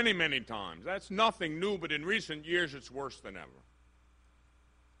many, many times. That's nothing new, but in recent years it's worse than ever.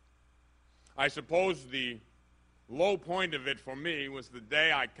 I suppose the low point of it for me was the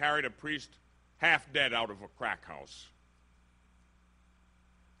day I carried a priest half dead out of a crack house.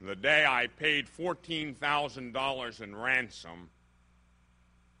 the day I paid $14,000 in ransom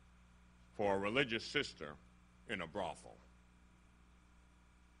for a religious sister in a brothel.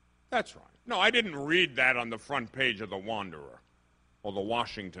 That's right. No, I didn't read that on the front page of the Wanderer or the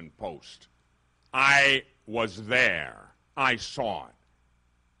Washington Post. I was there. I saw it.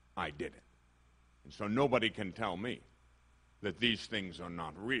 I did it. And so nobody can tell me that these things are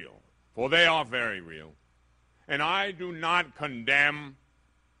not real, for they are very real. And I do not condemn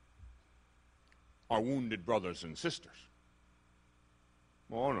our wounded brothers and sisters.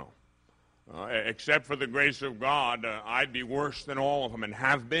 Oh, no. Except for the grace of God, I'd be worse than all of them, and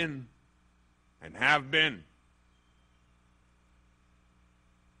have been. And have been.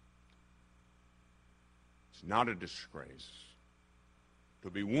 It's not a disgrace to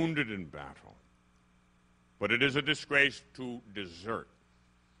be wounded in battle, but it is a disgrace to desert.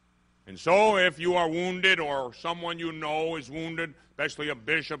 And so if you are wounded, or someone you know is wounded, especially a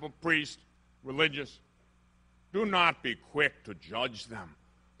bishop, a priest, religious, do not be quick to judge them.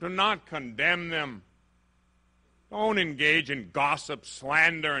 Do not condemn them. Don't engage in gossip,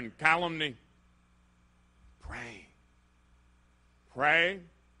 slander, and calumny. Pray. Pray.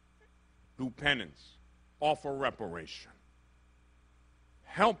 Do penance. Offer reparation.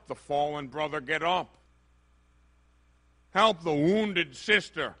 Help the fallen brother get up. Help the wounded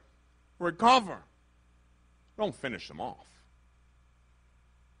sister recover. Don't finish them off.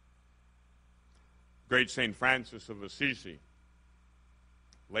 Great St. Francis of Assisi,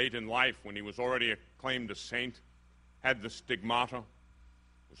 late in life, when he was already acclaimed a saint, had the stigmata,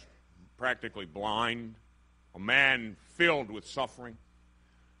 was practically blind, a man filled with suffering,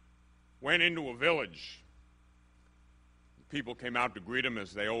 went into a village. People came out to greet him,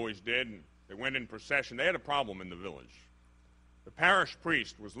 as they always did, and they went in procession. They had a problem in the village. The parish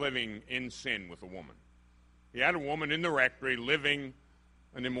priest was living in sin with a woman. He had a woman in the rectory living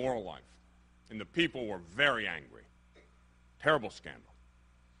an immoral life, and the people were very angry. Terrible scandal.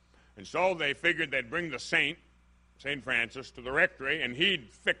 And so they figured they'd bring the saint, St. Francis, to the rectory, and he'd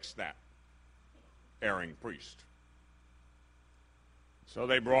fix that erring priest. So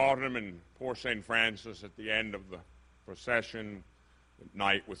they brought him, and poor St. Francis, at the end of the procession at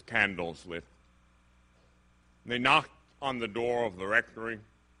night with candles lit, they knocked on the door of the rectory. And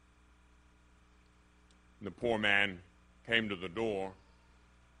the poor man came to the door,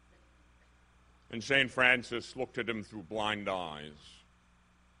 and St. Francis looked at him through blind eyes,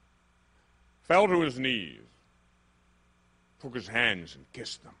 fell to his knees, took his hands and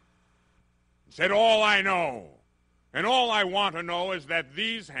kissed them, and said, "All I know, and all I want to know, is that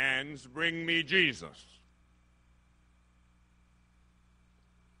these hands bring me Jesus."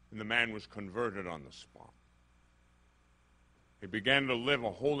 And the man was converted on the spot. He began to live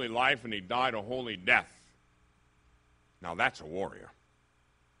a holy life, and he died a holy death. Now that's a warrior.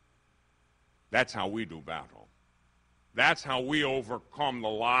 That's how we do battle. That's how we overcome the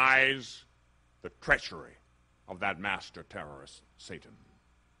lies, the treachery of that master terrorist, Satan.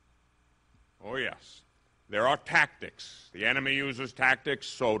 Oh, yes. There are tactics. The enemy uses tactics,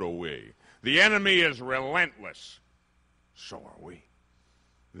 so do we. The enemy is relentless, so are we.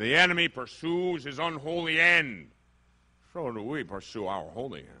 The enemy pursues his unholy end, so do we pursue our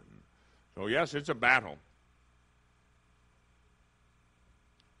holy end. So, yes, it's a battle.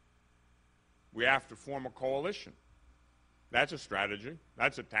 We have to form a coalition. That's a strategy.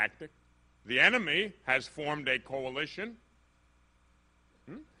 That's a tactic. The enemy has formed a coalition.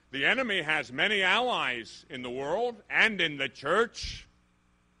 The enemy has many allies in the world and in the church.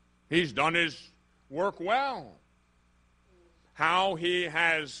 He's done his work well. How he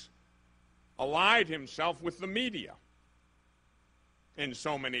has allied himself with the media in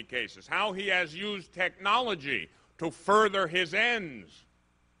so many cases. How he has used technology to further his ends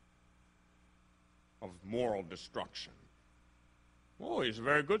of moral destruction. Oh, he's a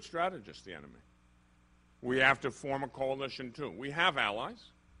very good strategist, the enemy. We have to form a coalition too. We have allies.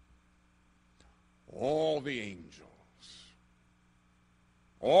 All the angels.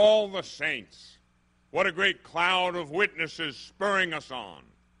 All the saints. What a great cloud of witnesses spurring us on.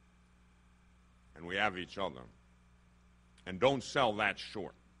 And we have each other. And don't sell that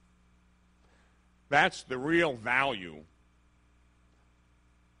short. That's the real value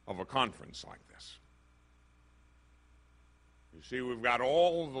of a conference like this. You see, we've got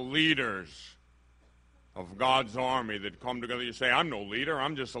all the leaders of God's army that come together. You say, "I'm no leader,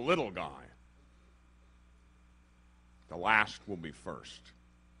 I'm just a little guy." The last will be first.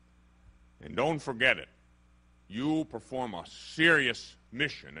 And don't forget it. You perform a serious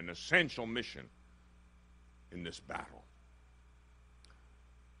mission, an essential mission in this battle.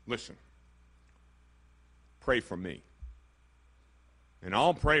 Listen. Pray for me. And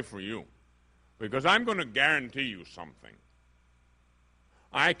I'll pray for you, because I'm going to guarantee you something.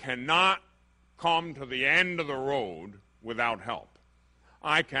 I cannot come to the end of the road without help.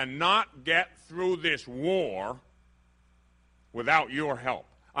 I cannot get through this war without your help.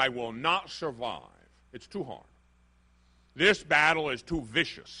 I will not survive. It's too hard. This battle is too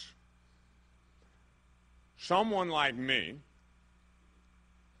vicious. Someone like me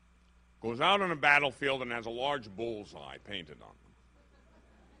goes out on a battlefield and has a large bullseye painted on them.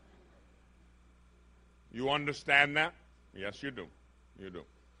 You understand that? Yes, you do. You do.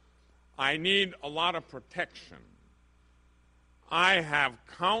 I need a lot of protection. I have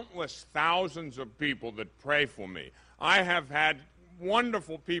countless thousands of people that pray for me. I have had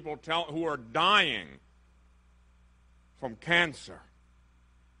wonderful people who are dying from cancer.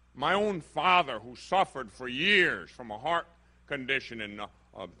 My own father, who suffered for years from a heart condition and a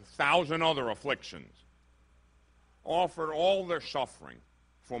 1,000 other afflictions, offered all their suffering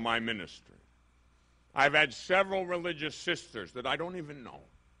for my ministry. I've had several religious sisters that I don't even know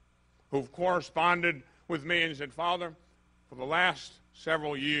who've corresponded with me and said, Father, for the last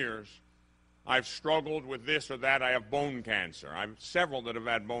several years, I've struggled with this or that. I have bone cancer. I have several that have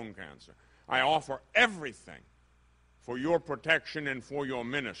had bone cancer. I offer everything for your protection and for your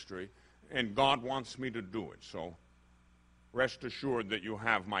ministry, and God wants me to do it. So rest assured that you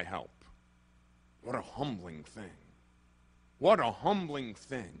have my help. What a humbling thing. What a humbling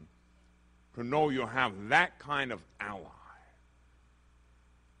thing to know you have that kind of ally.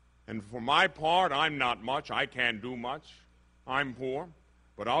 And for my part, I'm not much. I can't do much. I'm poor.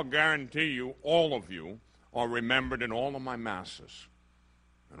 But I'll guarantee you, all of you are remembered in all of my masses,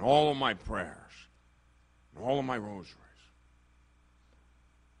 and all of my prayers, and all of my rosaries.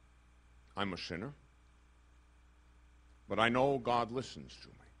 I'm a sinner, but I know God listens to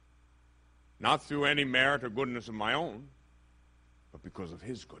me. Not through any merit or goodness of my own, but because of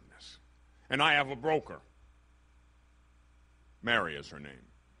His goodness. And I have a broker. Mary is her name.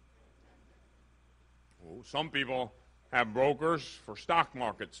 Oh, some people have brokers for stock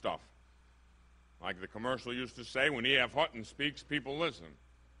market stuff. Like the commercial used to say, when E.F. Hutton speaks, people listen.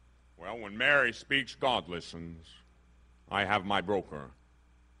 Well, when Mary speaks, God listens. I have my broker.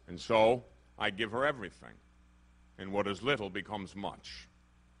 And so I give her everything. And what is little becomes much.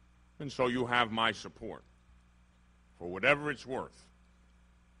 And so you have my support. For whatever it's worth.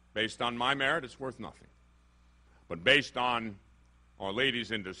 Based on my merit, it's worth nothing. But based on Our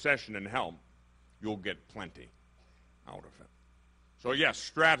Lady's intercession and help, you'll get plenty out of it. So yes,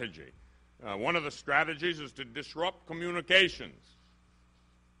 strategy. One of the strategies is to disrupt communications.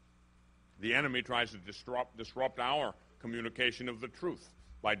 The enemy tries to disrupt our communication of the truth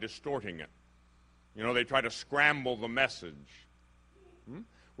by distorting it. You know, they try to scramble the message.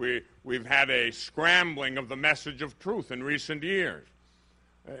 We've had a scrambling of the message of truth in recent years.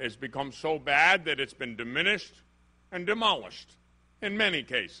 It's become so bad that it's been diminished and demolished in many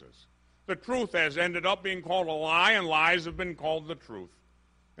cases. The truth has ended up being called a lie, and lies have been called the truth.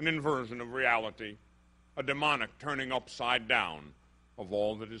 An inversion of reality, a demonic turning upside down of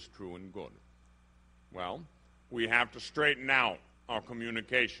all that is true and good. Well, we have to straighten out our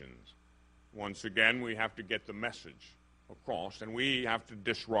communications. Once again, we have to get the message across, and we have to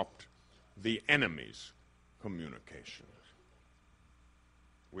disrupt the enemy's communications.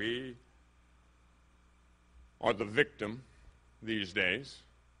 We are the victim these days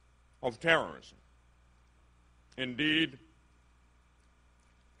of terrorism. Indeed,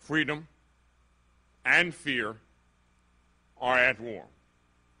 freedom and fear are at war.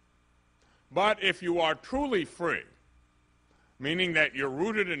 But if you are truly free, meaning that you're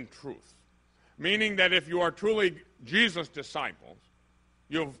rooted in truth, meaning that if you are truly Jesus' disciples,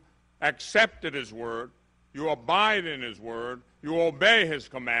 you've accepted His word, you abide in His word, you obey His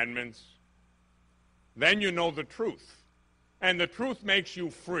commandments, then you know the truth. And the truth makes you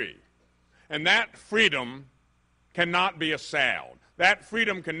free. And that freedom cannot be assailed. That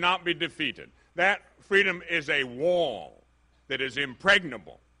freedom cannot be defeated. That freedom is a wall that is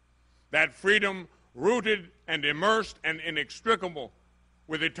impregnable. That freedom rooted and immersed and inextricable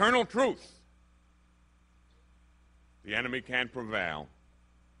with eternal truth. The enemy can't prevail.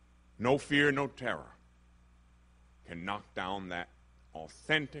 No fear, no terror can knock down that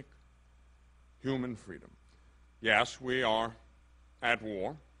authentic human freedom. Yes, we are at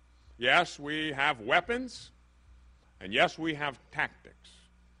war. Yes, we have weapons. And yes, we have tactics.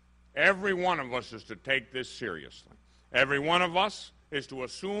 Every one of us is to take this seriously. Every one of us is to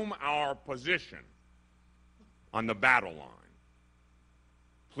assume our position on the battle line.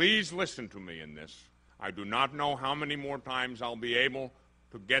 Please listen to me in this. I do not know how many more times I'll be able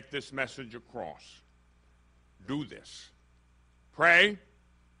to get this message across. Do this. pray,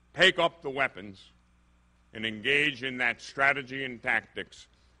 take up the weapons, and engage in that strategy and tactics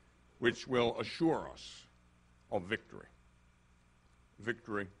which will assure us of victory.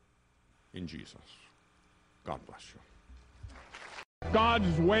 Victory in Jesus. God bless you.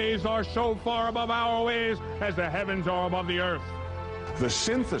 God's ways are so far above our ways as the heavens are above the earth. The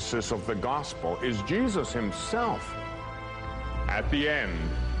synthesis of the gospel is Jesus himself. At the end,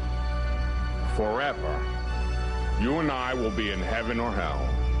 forever, you and I will be in heaven or hell,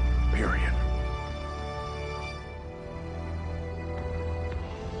 period.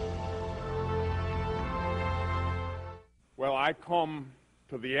 Well, I come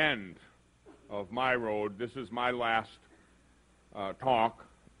to the end of my road. This is my last talk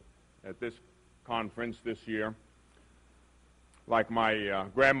at this conference this year. Like my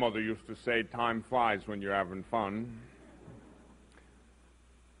grandmother used to say, time flies when you're having fun.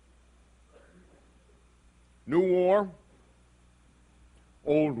 New war,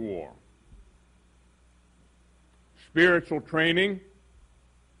 old war. Spiritual training,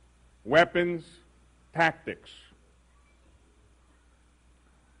 weapons, tactics.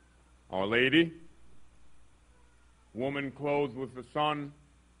 Our Lady, woman clothed with the sun,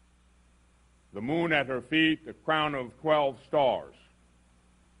 the moon at her feet, the crown of 12 stars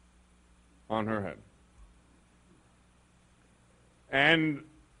on her head. And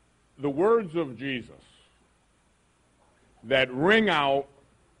the words of Jesus that ring out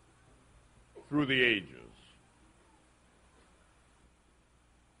through the ages.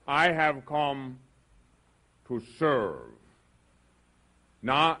 I have come to serve,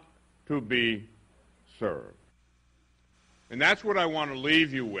 not to be served. And that's what I want to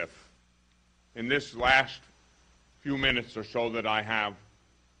leave you with in this last few minutes or so that I have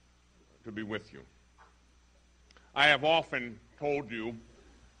to be with you. I have often told you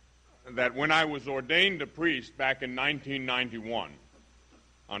that when I was ordained a priest back in 1991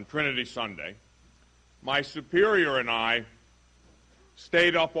 on Trinity Sunday, my superior and I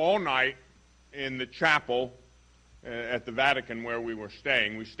stayed up all night in the chapel at the Vatican where we were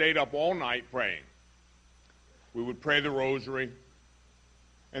staying. We stayed up all night praying. We would pray the rosary,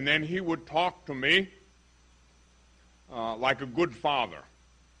 and then he would talk to me like a good father,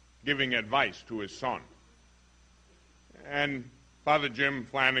 giving advice to his son. And Father Jim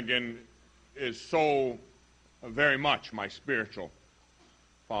Flanagan is so very much my spiritual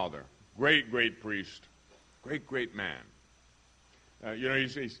father. Great, great priest. Great, great man.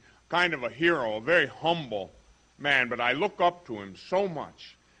 He's kind of a hero, a very humble man, but I look up to him so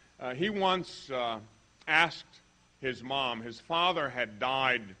much. He once asked his mom, his father had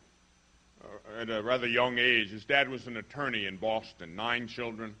died at a rather young age. His dad was an attorney in Boston, 9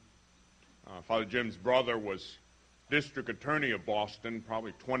 children. Father Jim's brother was district attorney of Boston,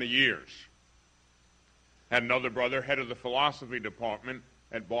 probably 20 years. Had another brother, head of the philosophy department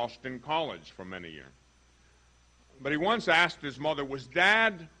at Boston College for many years. But he once asked his mother, was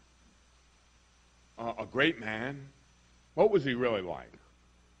Dad a great man? What was he really like?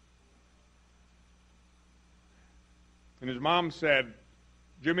 And his mom said,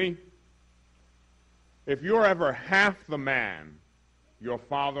 Jimmy, if you're ever half the man your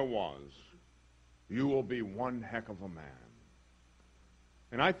father was, you will be one heck of a man.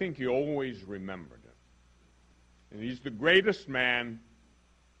 And I think he always remembered it. And he's the greatest man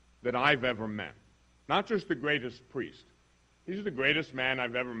that I've ever met. Not just the greatest priest. He's the greatest man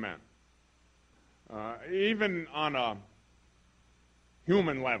I've ever met. Even on a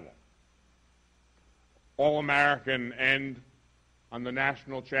human level. All-American end on the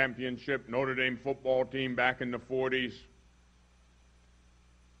national championship, Notre Dame football team back in the 40s.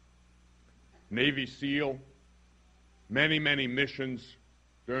 Navy SEAL, many, many missions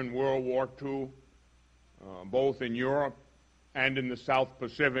during World War II, both in Europe and in the South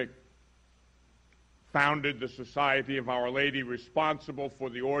Pacific. Founded the Society of Our Lady, responsible for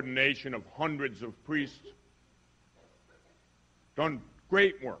the ordination of hundreds of priests. Done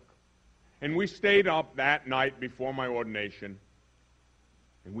great work. And we stayed up that night before my ordination,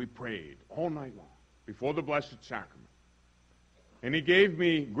 and we prayed all night long before the Blessed Sacrament. And he gave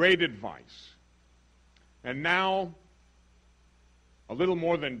me great advice. And now, a little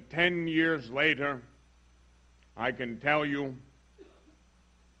more than 10 years later, I can tell you,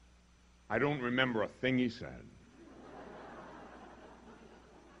 I don't remember a thing he said.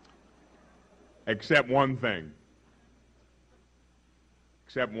 Except one thing.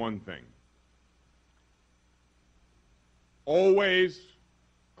 Except one thing. Always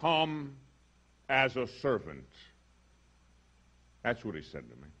come as a servant. That's what he said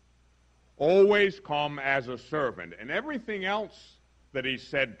to me. Always come as a servant. And everything else that he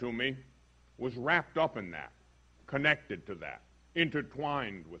said to me was wrapped up in that, connected to that.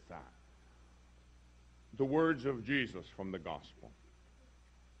 intertwined with that. The words of Jesus from the gospel.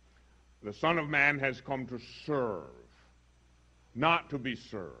 The Son of Man has come to serve, not to be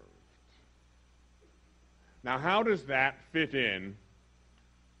served. Now, how does that fit in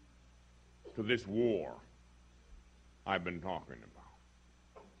to this war I've been talking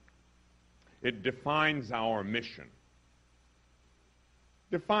about? It defines our mission.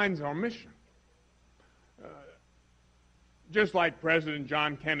 Defines our mission. Just like President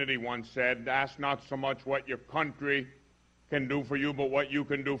John Kennedy once said, ask not so much what your country can do for you, but what you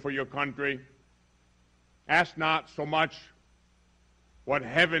can do for your country. Ask not so much what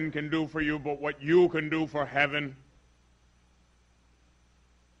heaven can do for you, but what you can do for heaven.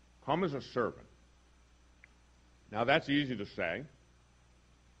 Come as a servant. Now that's easy to say,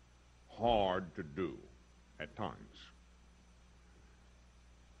 hard to do at times.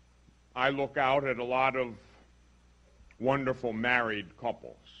 I look out at a lot of wonderful married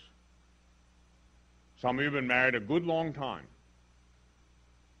couples. Some of you have been married a good long time.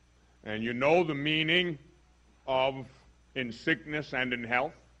 And you know the meaning of in sickness and in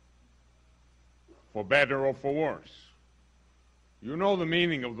health, for better or for worse. You know the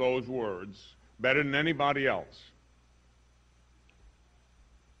meaning of those words better than anybody else.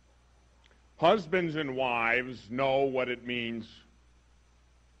 Husbands and wives know what it means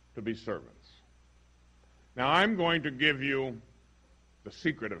to be servants. Now, I'm going to give you the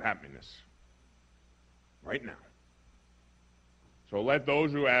secret of happiness right now. So let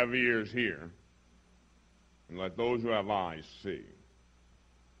those who have ears hear, and let those who have eyes see.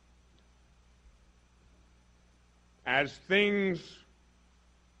 As things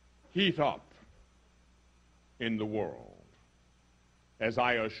heat up in the world, as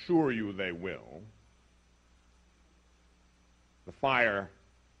I assure you they will, the fire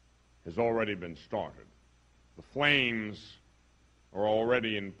has already been started. The flames are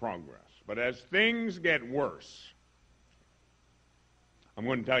already in progress. But as things get worse, I'm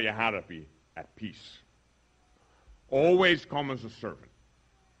going to tell you how to be at peace. Always come as a servant.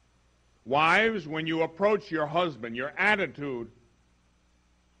 Wives, when you approach your husband, your attitude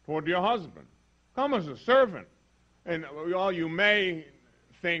toward your husband, come as a servant. And well, you may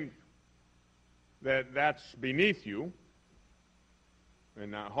think that that's beneath you.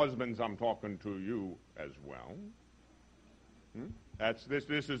 And husbands, I'm talking to you as well.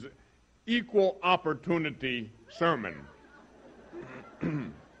 This is equal opportunity sermon.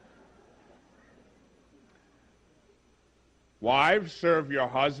 Wives, serve your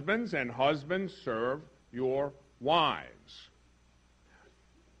husbands, and husbands, serve your wives.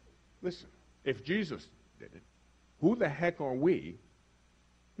 Listen, if Jesus did it, who the heck are we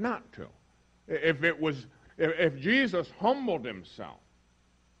not to? If Jesus humbled himself,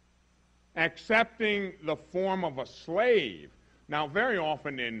 accepting the form of a slave. Now, very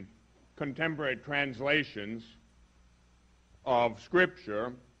often in contemporary translations of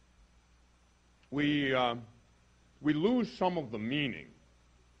Scripture, we lose some of the meaning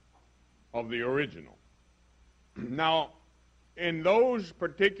of the original. Now, in those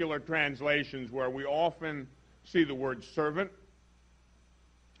particular translations where we often see the word servant,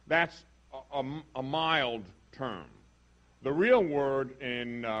 that's a mild term. The real word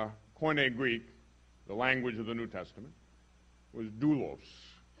in Koine Greek, the language of the New Testament, was doulos,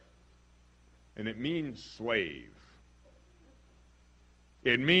 and it means slave.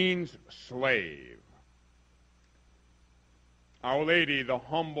 It means slave. Our Lady, the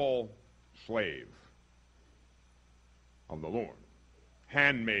humble slave of the Lord.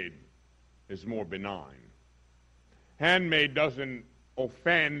 Handmaid is more benign. Handmaid doesn't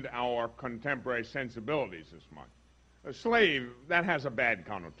offend our contemporary sensibilities as much. A slave, that has a bad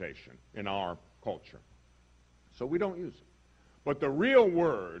connotation in our culture. So we don't use it. But the real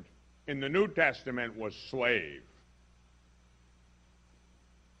word in the New Testament was slave.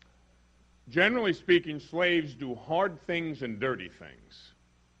 Generally speaking, slaves do hard things and dirty things.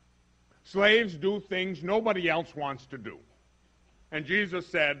 Slaves do things nobody else wants to do. And Jesus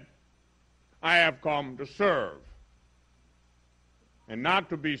said, I have come to serve and not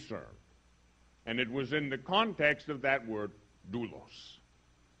to be served. And it was in the context of that word, doulos,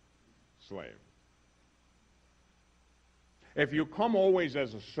 slave. If you come always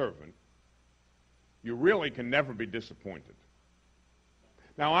as a servant, you really can never be disappointed.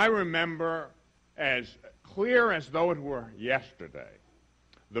 Now, I remember as clear as though it were yesterday,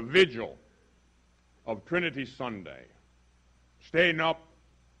 the vigil of Trinity Sunday, staying up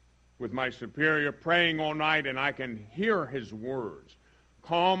with my superior, praying all night, and I can hear his words,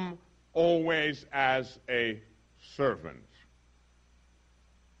 come always as a servant.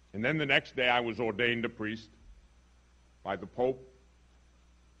 And then the next day I was ordained a priest, by the Pope.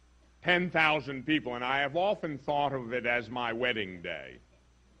 10,000 people, and I have often thought of it as my wedding day.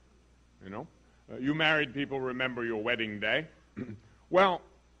 You know? You married people remember your wedding day. Well,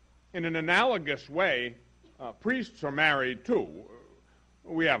 in an analogous way, priests are married too.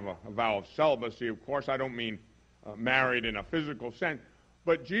 We have a vow of celibacy, of course. I don't mean married in a physical sense,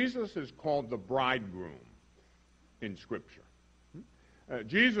 but Jesus is called the bridegroom in Scripture.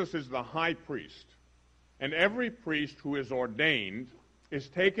 Jesus is the high priest, and every priest who is ordained is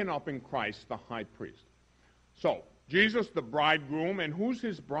taken up in Christ, the high priest. So, Jesus the bridegroom, and who's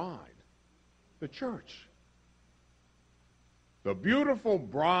his bride? The church. The beautiful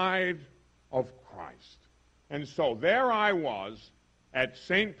bride of Christ. And so there I was at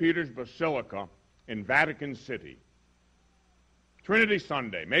St. Peter's Basilica in Vatican City. Trinity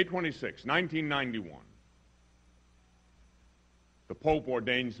Sunday, May 26, 1991. The Pope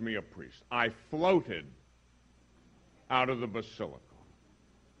ordains me a priest. I floated out of the basilica.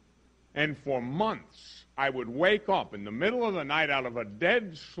 And for months, I would wake up in the middle of the night out of a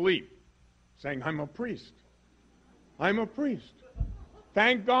dead sleep saying, I'm a priest. I'm a priest.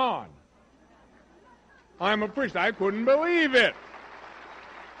 Thank God. I'm a priest. I couldn't believe it.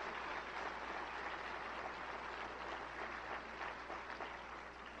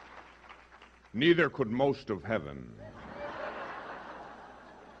 Neither could most of heaven.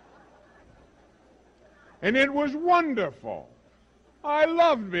 And it was wonderful. I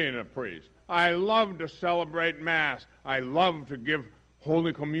loved being a priest. I loved to celebrate Mass. I loved to give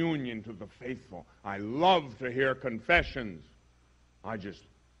Holy Communion to the faithful. I loved to hear confessions. I just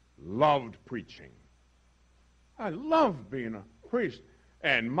loved preaching. I loved being a priest.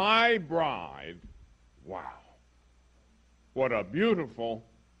 And my bride, wow, what a beautiful,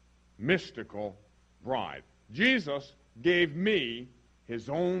 mystical bride. Jesus gave me his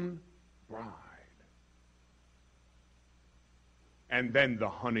own bride. And then the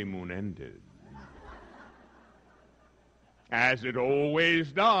honeymoon ended. As it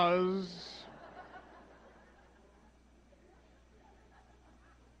always does.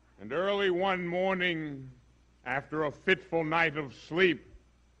 And early one morning, after a fitful night of sleep,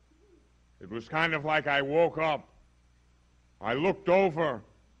 it was kind of like I woke up. I looked over,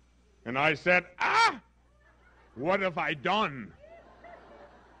 and I said, what have I done?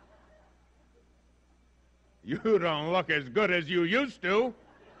 You don't look as good as you used to.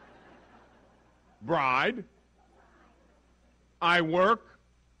 Bride, I work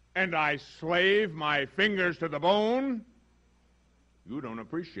and I slave my fingers to the bone. You don't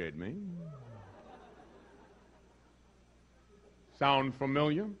appreciate me. Sound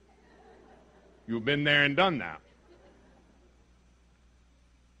familiar? You've been there and done that.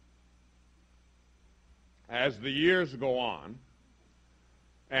 As the years go on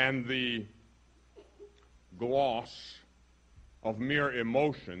and the gloss of mere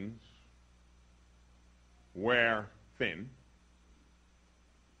emotions wear thin,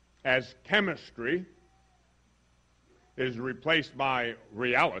 as chemistry is replaced by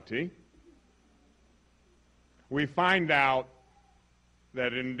reality, we find out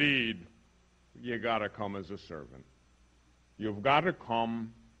that indeed you got to come as a servant. You've got to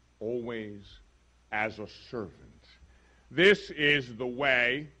come always as a servant. This is the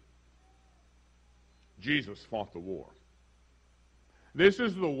way Jesus fought the war. This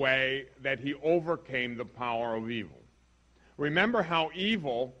is the way that he overcame the power of evil. Remember how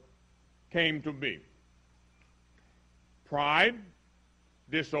evil came to be. Pride,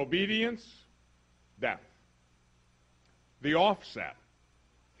 disobedience, death. The offset,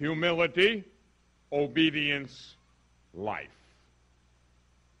 humility, obedience, life.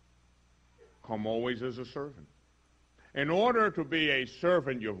 Come always as a servant. In order to be a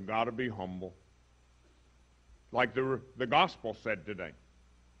servant, you've got to be humble. Like the gospel said today.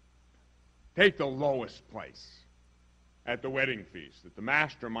 Take the lowest place at the wedding feast, that the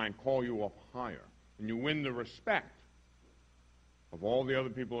master might call you up higher, and you win the respect of all the other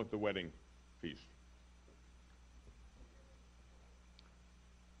people at the wedding feast.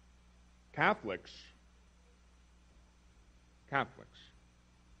 Catholics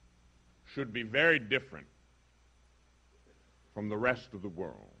should be very different from the rest of the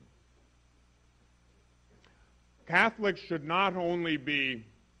world. Catholics should not only be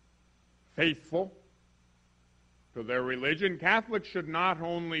faithful to their religion, Catholics should not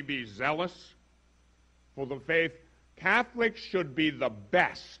only be zealous for the faith, Catholics should be the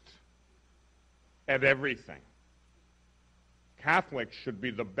best at everything. Catholics should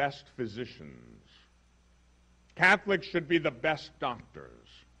be the best physicians. Catholics should be the best doctors.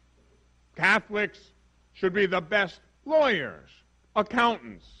 Catholics should be the best lawyers,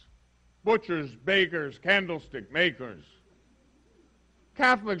 accountants, butchers, bakers, candlestick makers.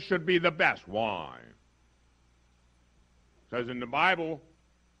 Catholics should be the best. Why? It says in the Bible,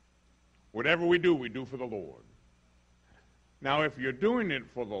 whatever we do for the Lord. Now, if you're doing it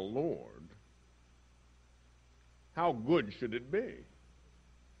for the Lord, how good should it be?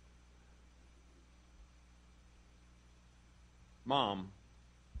 Mom,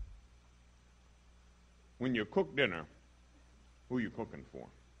 when you cook dinner, who are you cooking for?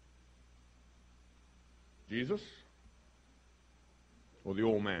 Jesus or the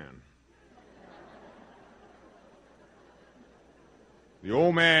old man? The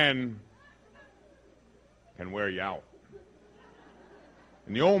old man can wear you out.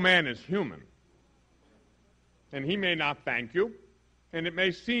 And the old man is human. And he may not thank you, and it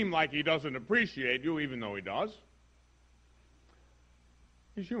may seem like he doesn't appreciate you, even though he does.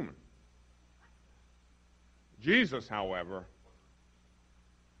 He's human. Jesus, however,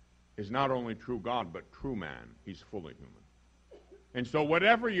 is not only true God, but true man. He's fully human. And so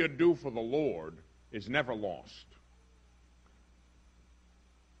whatever you do for the Lord is never lost.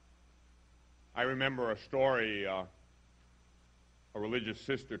 I remember a story a religious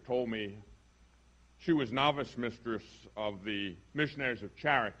sister told me. She was novice mistress of the Missionaries of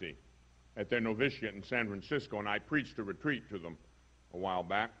Charity at their novitiate in San Francisco, and I preached a retreat to them a while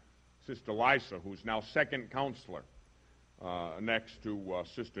back. Sister Lisa, who's now second counselor next to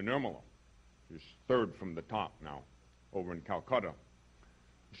Sister Nirmala. She's third from the top now over in Calcutta.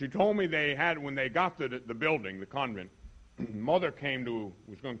 She told me they had, when they got to the building, the convent, Mother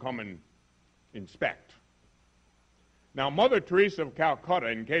was going to come and inspect. Now, Mother Teresa of Calcutta,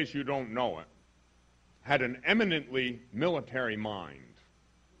 in case you don't know it, had an eminently military mind.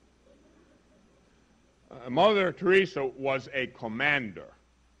 Mother Teresa was a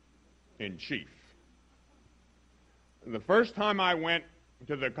commander-in-chief. The first time I went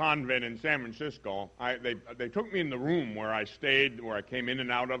to the convent in San Francisco, they took me in the room where I stayed, where I came in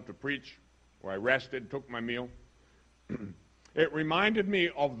and out of to preach, where I rested, took my meal. It reminded me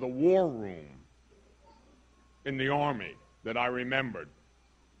of the war room in the Army that I remembered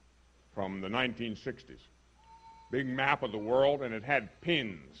from the 1960s. Big map of the world, and it had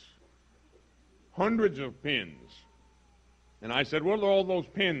pins, hundreds of pins. And I said, what are all those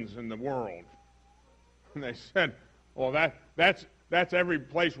pins in the world? And they said, well, that's every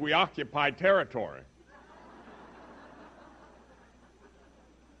place we occupy territory.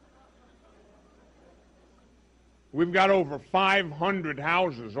 We've got over 500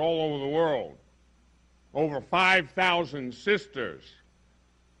 houses all over the world, over 5,000 sisters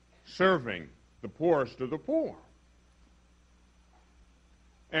serving the poorest of the poor.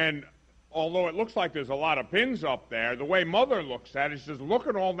 And although it looks like there's a lot of pins up there, the way Mother looks at it, she says, look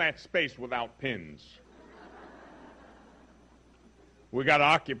at all that space without pins. We've got to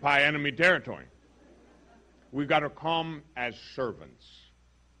occupy enemy territory. We've got to come as servants.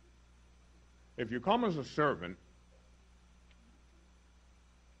 If you come as a servant,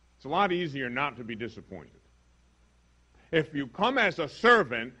 it's a lot easier not to be disappointed. If you come as a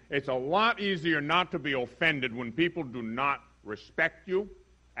servant, it's a lot easier not to be offended when people do not respect you,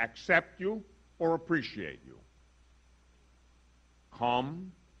 accept you, or appreciate you.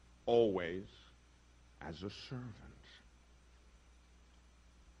 Come always as a servant.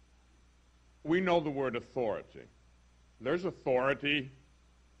 We know the word authority. There's authority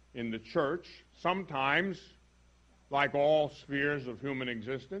in the church. Sometimes, like all spheres of human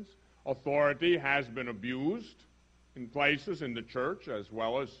existence, authority has been abused in places in the church as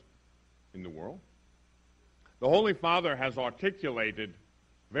well as in the world. The Holy Father has articulated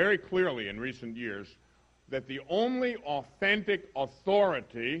very clearly in recent years that the only authentic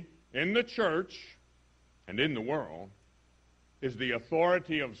authority in the church and in the world is the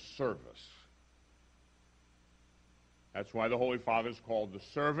authority of service. That's why the Holy Father is called the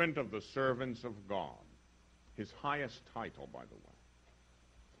servant of the servants of God, his highest title, by the way.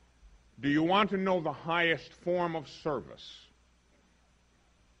 Do you want to know the highest form of service?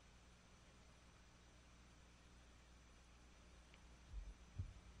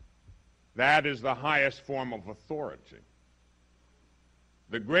 That is the highest form of authority.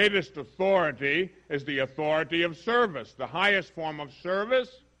 The greatest authority is the authority of service. The highest form of service,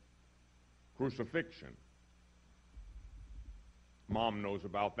 crucifixion. Mom knows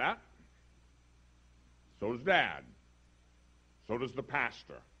about that. So does Dad. So does the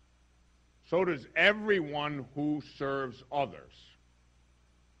pastor. So does everyone who serves others.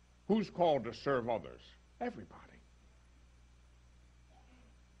 Who's called to serve others? Everybody.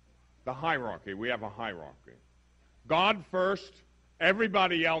 The hierarchy. We have a hierarchy. God first,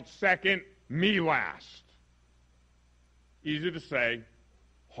 everybody else second, me last. Easy to say,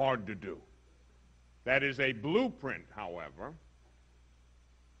 hard to do. That is a blueprint, however,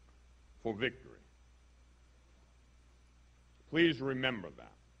 for victory. Please remember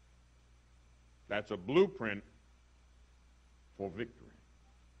that. That's a blueprint for victory.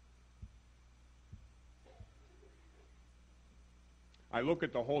 I look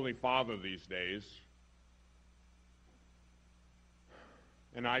at the Holy Father these days,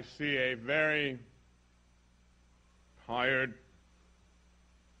 and I see a very tired,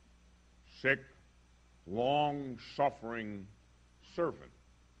 sick, long-suffering servant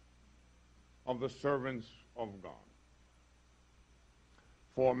of the servants of God.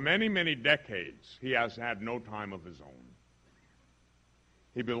 For many, many decades, he has had no time of his own.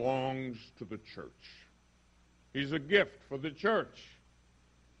 He belongs to the church. He's a gift for the church.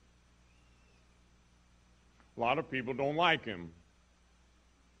 A lot of people don't like him.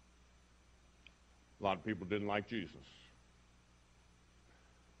 A lot of people didn't like Jesus.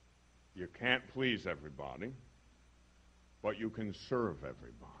 You can't please everybody, but you can serve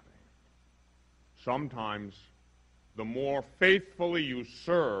everybody. Sometimes, the more faithfully you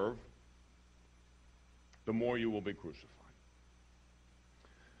serve, the more you will be crucified.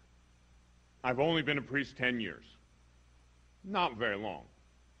 I've only been a priest 10 years. Not very long.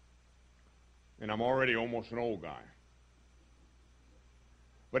 And I'm already almost an old guy.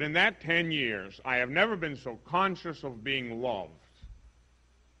 But in that 10 years, I have never been so conscious of being loved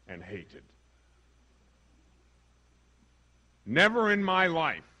and hated. Never in my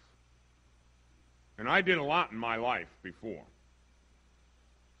life. And I did a lot in my life before.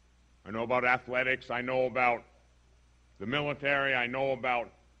 I know about athletics. I know about the military. I know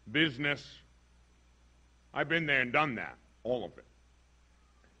about business. I've been there and done that, all of it.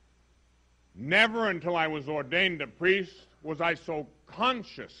 Never until I was ordained a priest was I so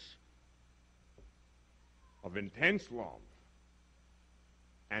conscious of intense love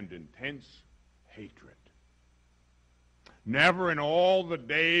and intense hatred. Never in all the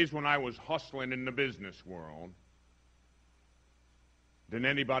days when I was hustling in the business world did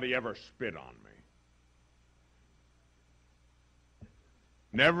anybody ever spit on me.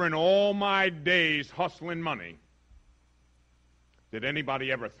 Never in all my days hustling money did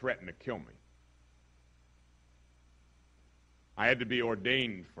anybody ever threaten to kill me. I had to be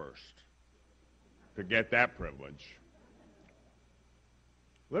ordained first to get that privilege.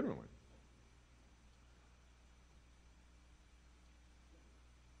 Literally.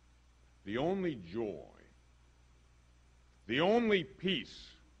 The only joy, the only peace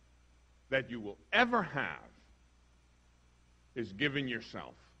that you will ever have is giving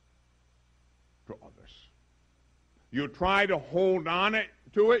yourself to others. You try to hold on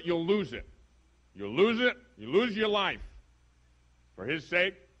to it, you'll lose it. You'll lose it, you lose your life. For his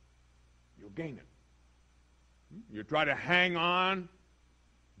sake, you'll gain it. You try to hang on,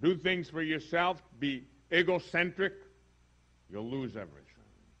 do things for yourself, be egocentric, you'll lose everything.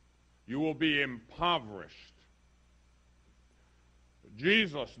 You will be impoverished.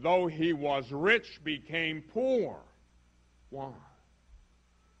 Jesus, though he was rich, became poor. Why?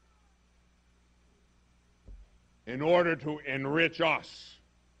 In order to enrich us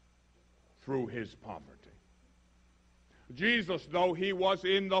through his poverty. Jesus, though he was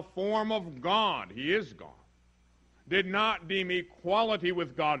in the form of God, he is God, did not deem equality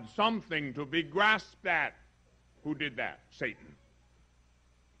with God something to be grasped at. Who did that? Satan.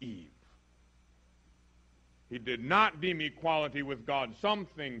 Eve. He did not deem equality with God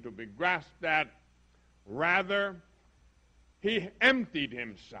something to be grasped at. Rather, he emptied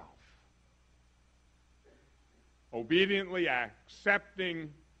himself, obediently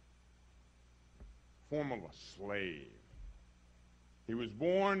accepting the form of a slave. He was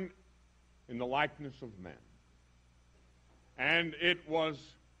born in the likeness of men. And it was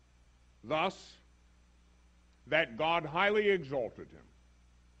thus that God highly exalted him,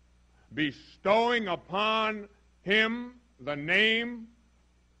 bestowing upon him the name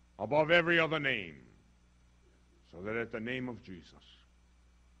above every other name, so that at the name of Jesus,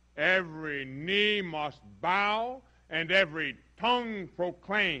 every knee must bow and every tongue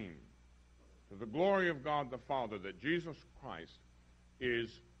proclaim to the glory of God the Father that Jesus Christ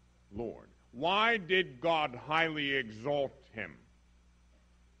is Lord. Why did God highly exalt him?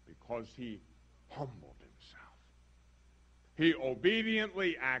 Because he humbled himself. He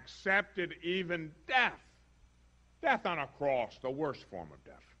obediently accepted even death. Death on a cross, the worst form of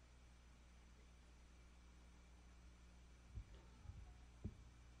death.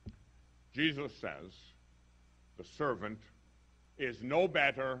 Jesus says the servant is no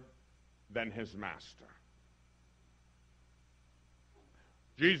better than his master.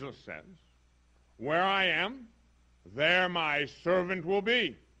 Jesus says, where I am, there my servant will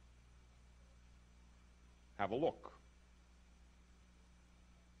be. Have a look.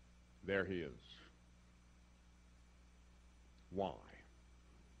 There he is. Why?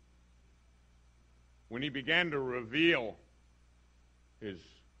 When he began to reveal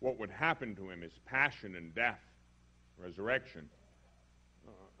what would happen to him, his passion and death, resurrection,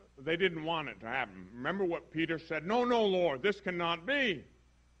 they didn't want it to happen. Remember what Peter said? No, no, Lord, this cannot be.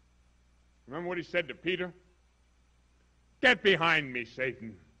 Remember what he said to Peter? Get behind me,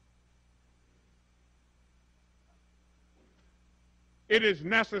 Satan. It is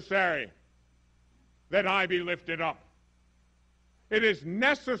necessary that I be lifted up. It is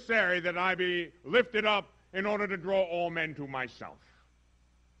necessary that I be lifted up in order to draw all men to myself.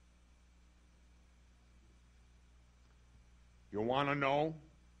 You want to know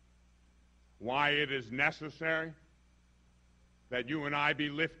why it is necessary that you and I be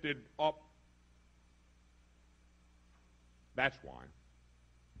lifted up? That's why.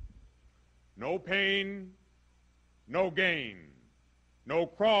 No pain, no gain, no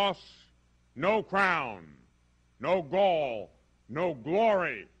cross, no crown, no gall, no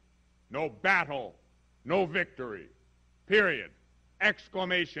glory, no battle, no victory. Period.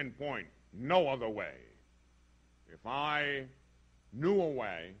 Exclamation point. No other way. If I knew a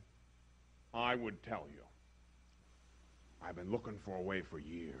way, I would tell you. I've been looking for a way for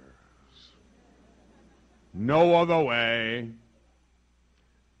years. No other way.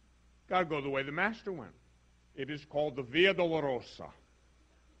 Got to go the way the Master went. It is called the Via Dolorosa,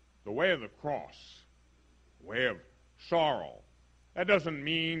 the way of the cross, the way of sorrow. That doesn't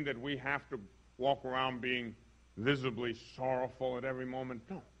mean that we have to walk around being visibly sorrowful at every moment.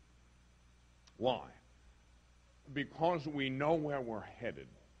 No. Why? Because we know where we're headed.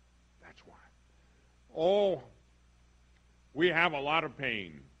 That's why. Oh, we have a lot of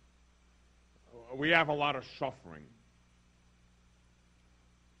pain. We have a lot of suffering.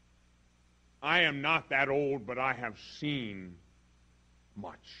 I am not that old, but I have seen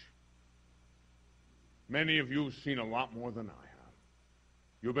much. Many of you have seen a lot more than I have.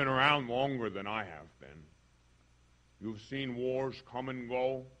 You've been around longer than I have been. You've seen wars come and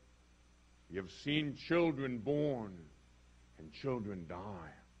go. You've seen children born and children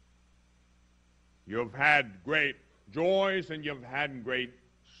die. You've had great joys and you've had great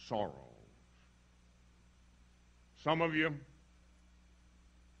sorrows. Some of you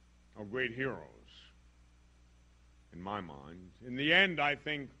are great heroes, in my mind. In the end, I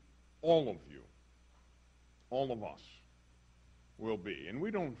think all of you, all of us, will be. And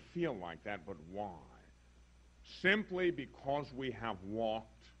we don't feel like that, but why? Simply because we have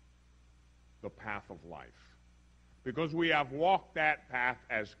walked the path of life. Because we have walked that path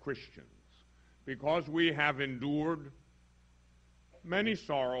as Christians. Because we have endured many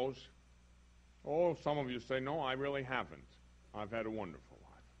sorrows. Oh, some of you say, no, I really haven't. I've had a wonderful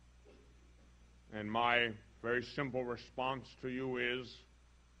life. And my very simple response to you is,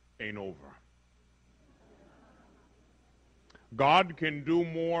 ain't over. God can do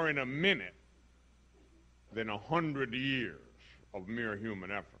more in a minute than 100 years of mere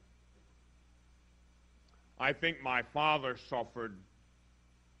human effort. I think my father suffered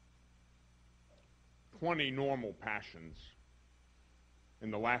 20 normal passions in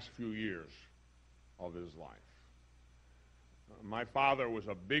the last few years of his life. My father was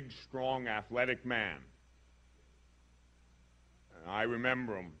a big, strong, athletic man. And I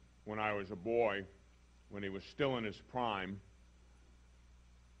remember him when I was a boy, when he was still in his prime.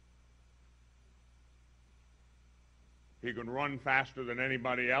 He could run faster than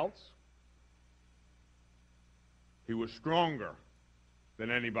anybody else. He was stronger than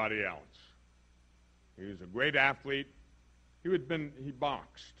anybody else. He was a great athlete. He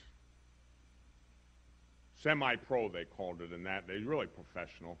boxed. Semi-pro, they called it in that day. He was really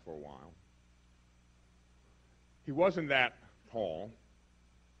professional for a while. He wasn't that tall,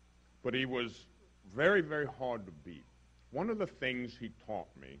 but he was very, very hard to beat. One of the things he taught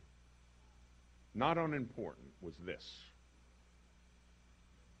me, not unimportant, was this: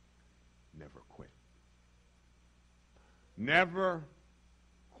 never quit. Never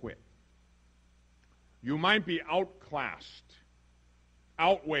quit. You might be outclassed,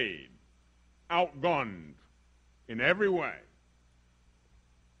 outweighed, outgunned in every way.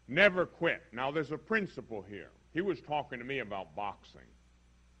 Never quit. Now, there's a principle here. He was talking to me about boxing,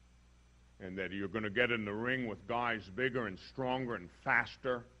 and that you're going to get in the ring with guys bigger and stronger and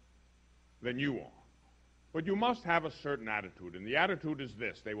faster than you are. But you must have a certain attitude, and the attitude is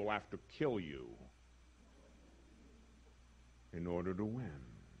this: they will have to kill you in order to win.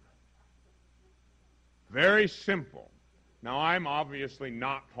 Very simple. Now, I'm obviously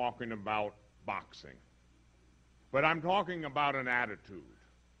not talking about boxing. But I'm talking about an attitude.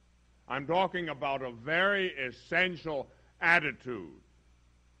 I'm talking about a very essential attitude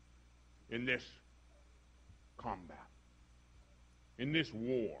in this combat, in this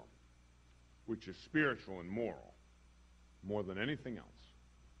war, which is spiritual and moral, more than anything else.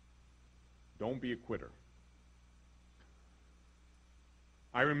 Don't be a quitter.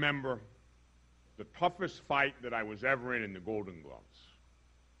 I remember the toughest fight that I was ever in the Golden Gloves.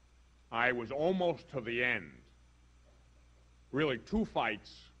 I was almost to the end, really 2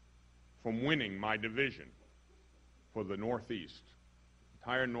 fights from winning my division for the Northeast,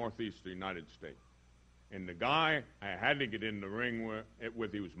 entire Northeast of the United States. And the guy I had to get in the ring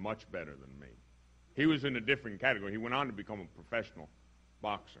with, he was much better than me. He was in a different category. He went on to become a professional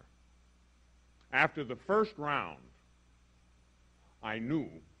boxer. After the first round, I knew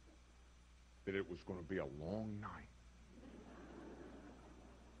that it was going to be a long night.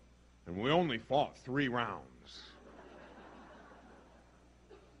 And we only fought 3 rounds.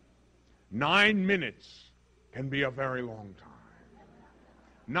 9 minutes can be a very long time.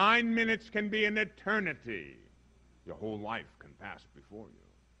 9 minutes can be an eternity. Your whole life can pass before you.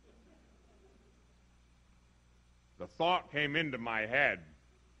 The thought came into my head,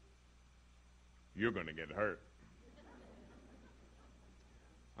 you're going to get hurt.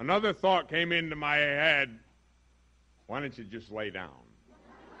 Another thought came into my head, why don't you just lay down?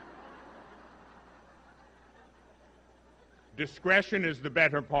 Discretion is the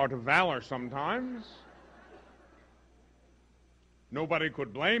better part of valor sometimes. Nobody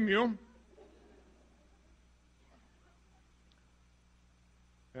could blame you.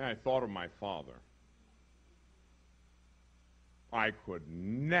 And I thought of my father. I could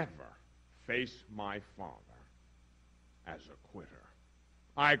never face my father as a quitter.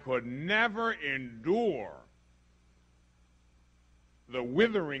 I could never endure the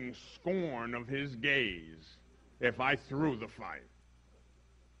withering scorn of his gaze if I threw the fight.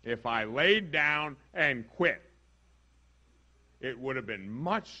 If I laid down and quit, it would have been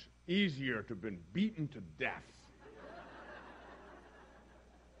much easier to have been beaten to death.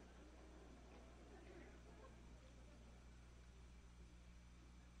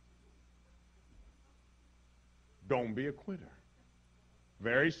 Don't be a quitter.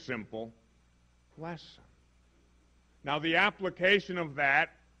 Very simple lesson. Now, the application of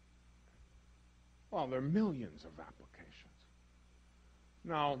that, well, there are millions of applications.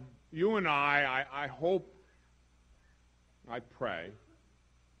 Now, you and I hope, I pray,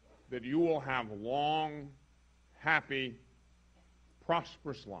 that you will have long, happy,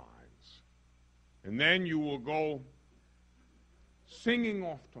 prosperous lives. And then you will go singing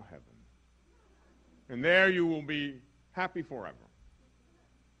off to heaven. And there you will be happy forever.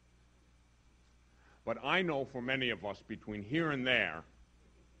 But I know for many of us, between here and there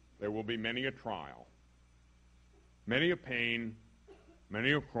will be many a trial, many a pain,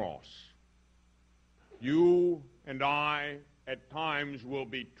 many a cross. You and I, at times, will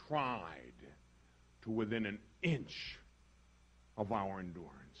be tried to within an inch of our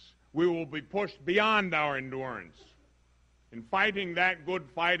endurance. We will be pushed beyond our endurance. In fighting that good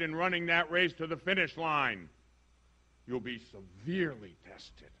fight and running that race to the finish line, you'll be severely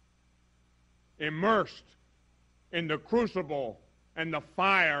tested, immersed in the crucible and the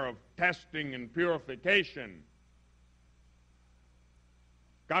fire of testing and purification.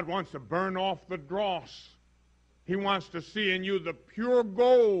 God wants to burn off the dross. He wants to see in you the pure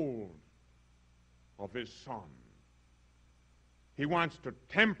gold of his Son. He wants to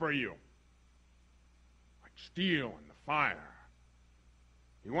temper you like steel in the fire.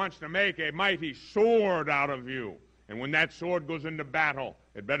 He wants to make a mighty sword out of you. And when that sword goes into battle,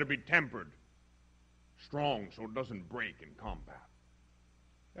 it better be tempered, strong, so it doesn't break in combat.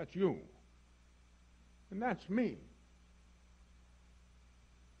 That's you. And that's me.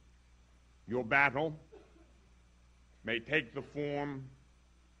 Your battle may take the form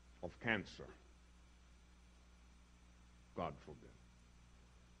of cancer. God forbid.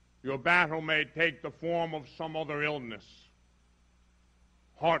 Your battle may take the form of some other illness,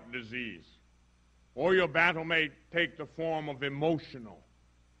 heart disease, or your battle may take the form of emotional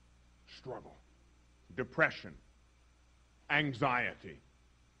struggle, depression, anxiety.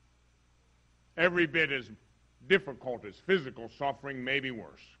 Every bit as difficult as physical suffering, maybe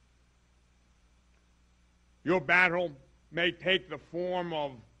worse. Your battle may take the form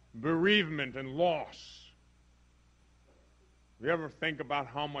of bereavement and loss. You ever think about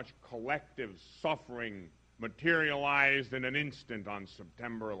how much collective suffering materialized in an instant on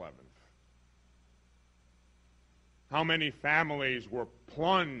September 11th? How many families were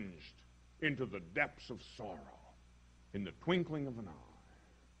plunged into the depths of sorrow in the twinkling of an eye?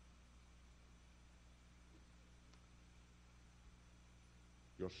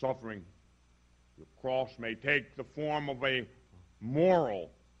 Your suffering, your cross may take the form of a moral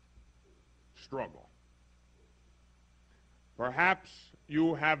struggle. Perhaps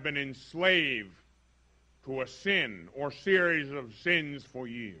you have been enslaved to a sin or series of sins for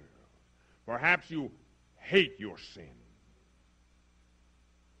years. Perhaps you hate your sin,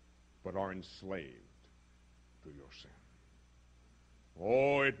 but are enslaved to your sin.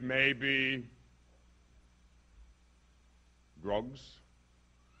 Oh, it may be drugs.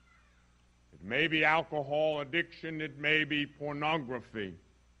 It may be alcohol addiction. It may be pornography.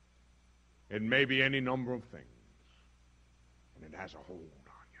 It may be any number of things. And it has a hold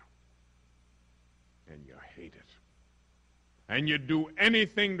on you. And you hate it. And you do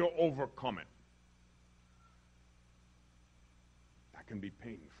anything to overcome it. That can be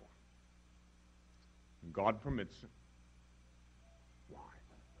painful. And God permits it. Why?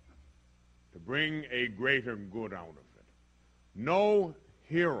 To bring a greater good out of it. No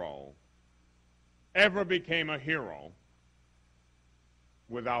hero ever became a hero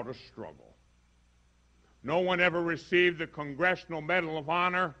without a struggle. No one ever received the Congressional Medal of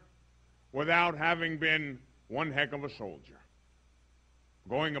Honor without having been one heck of a soldier,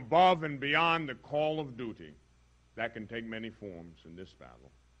 going above and beyond the call of duty. That can take many forms in this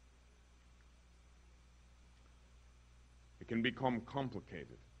battle. It can become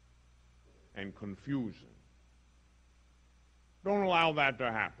complicated and confusing. Don't allow that to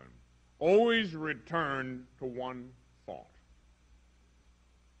happen. Always return to one thought.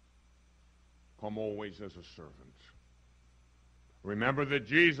 Come always as a servant. Remember that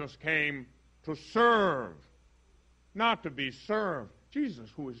Jesus came to serve, not to be served. Jesus,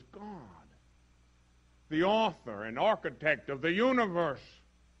 who is God, the author and architect of the universe,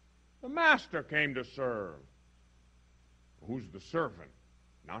 the master, came to serve. Who's the servant?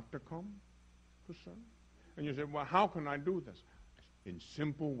 Not to come to serve? And you say, well, how can I do this? In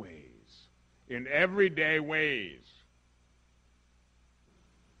simple ways, in everyday ways.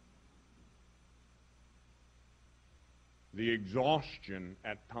 The exhaustion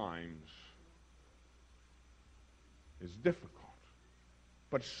at times is difficult.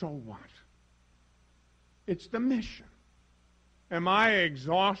 But so what? It's the mission. Am I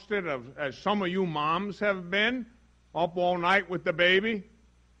exhausted as some of you moms have been, up all night with the baby?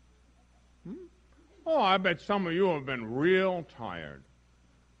 Oh, I bet some of you have been real tired.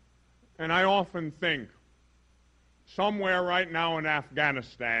 And I often think, somewhere right now in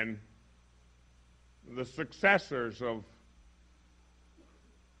Afghanistan, the successors of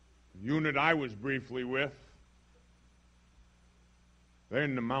the unit I was briefly with, they're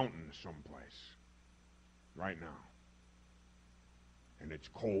in the mountains someplace right now. And it's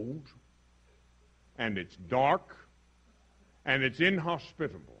cold, and it's dark, and it's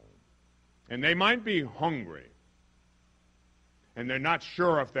inhospitable. And they might be hungry, and they're not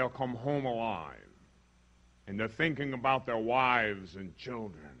sure if they'll come home alive. And they're thinking about their wives and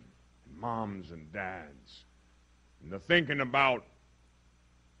children, and moms and dads. And they're thinking about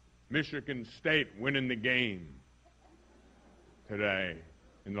Michigan State winning the game today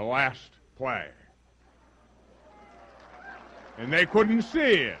in the last play. And they couldn't see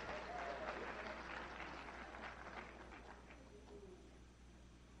it.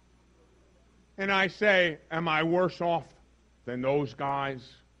 And I say, am I worse off than those guys?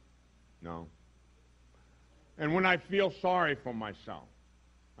 No. And when I feel sorry for myself,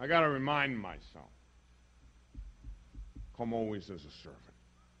 I got to remind myself, come always as a servant.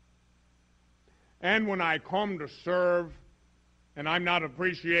 And when I come to serve and I'm not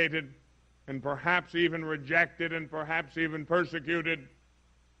appreciated and perhaps even rejected and perhaps even persecuted,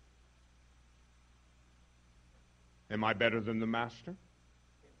 am I better than the master?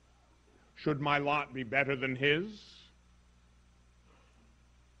 Should my lot be better than his?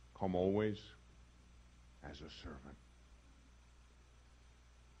 Come always as a servant.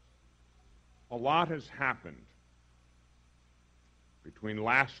 A lot has happened between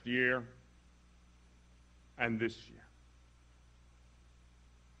last year and this year.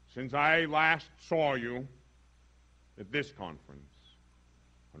 Since I last saw you at this conference,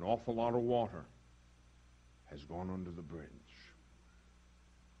 an awful lot of water has gone under the bridge.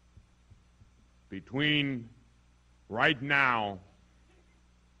 Between right now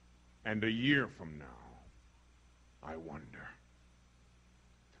and a year from now, I wonder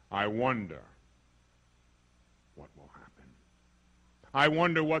what will happen. I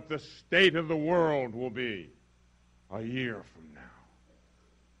wonder what the state of the world will be a year from now.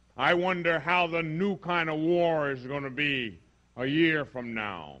 I wonder how the new kind of war is going to be a year from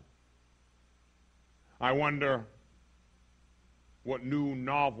now. I wonder what new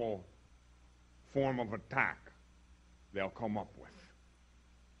novel form of attack they'll come up with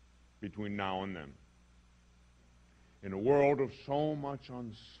between now and then. In a world of so much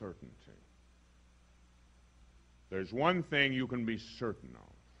uncertainty, there's one thing you can be certain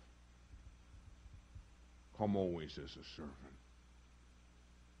of. Come always as a servant.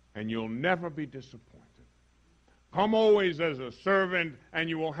 And you'll never be disappointed. Come always as a servant, and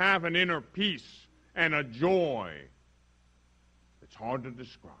you will have an inner peace and a joy. It's hard to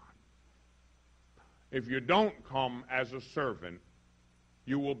describe. If you don't come as a servant,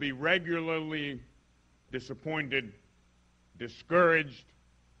 you will be regularly disappointed, discouraged,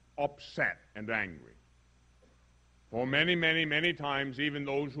 upset, and angry. For many, many, many times, even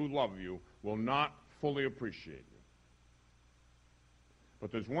those who love you will not fully appreciate you.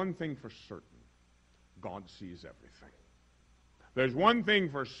 But there's one thing for certain. God sees everything. There's one thing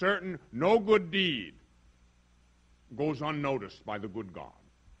for certain. No good deed goes unnoticed by the good God.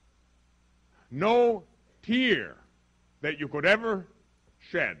 No tear that you could ever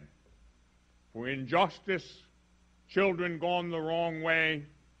shed for injustice, children gone the wrong way,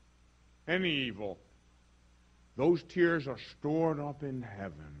 any evil, those tears are stored up in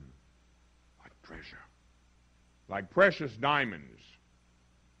heaven like treasure. Like precious diamonds,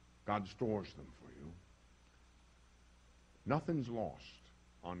 God stores them for you. Nothing's lost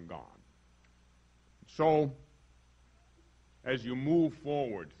on God. So, as you move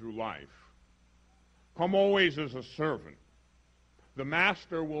forward through life, come always as a servant. The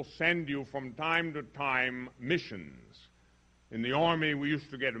master will send you from time to time missions. In the army, we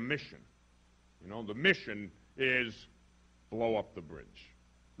used to get a mission. You know, the mission is blow up the bridge.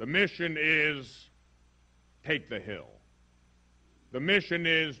 The mission is take the hill. The mission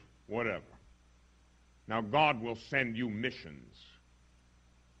is whatever. Now, God will send you missions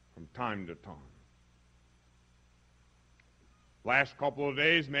from time to time. Last couple of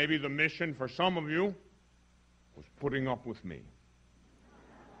days, maybe the mission for some of you was putting up with me.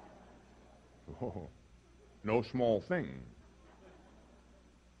 Oh, no small thing.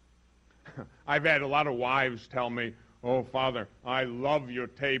 I've had a lot of wives tell me, "Oh, Father, I love your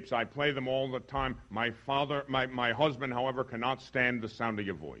tapes. I play them all the time. My husband, however, cannot stand the sound of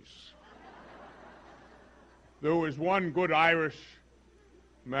your voice." There was one good Irish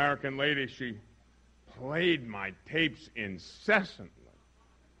American lady, she played my tapes incessantly.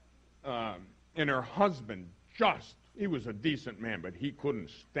 And her husband he was a decent man, but he couldn't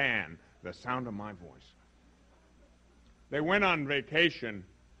stand the sound of my voice. They went on vacation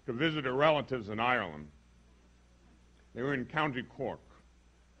to visit her relatives in Ireland. They were in County Cork.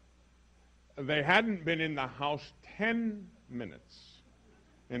 They hadn't been in the house 10 minutes,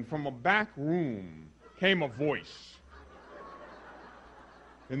 and from a back room came a voice.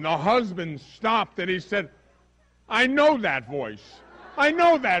 And the husband stopped and he said, "I know that voice. I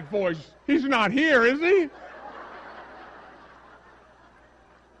know that voice. He's not here, is he?"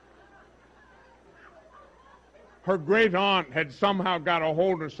 Her great aunt had somehow got a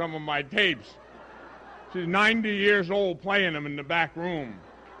hold of some of my tapes. She's 90 years old playing them in the back room.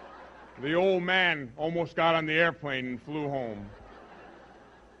 The old man almost got on the airplane and flew home.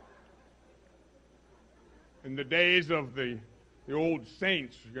 In the days of the old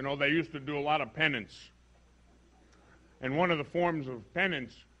saints, you know, they used to do a lot of penance. And one of the forms of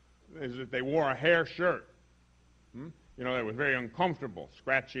penance is that they wore a hair shirt. You know, it was very uncomfortable,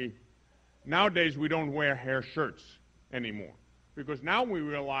 scratchy. Nowadays, we don't wear hair shirts anymore, because now we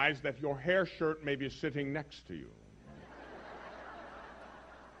realize that your hair shirt may be sitting next to you.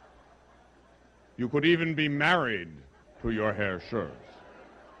 You could even be married to your hair shirts.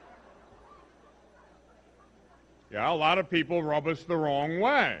 Yeah, a lot of people rub us the wrong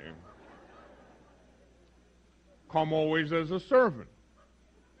way. Come always as a servant.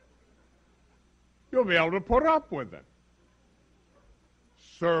 You'll be able to put up with it.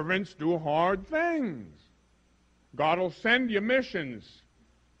 Servants do hard things. God will send you missions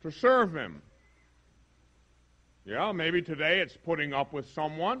to serve Him. Yeah, maybe today it's putting up with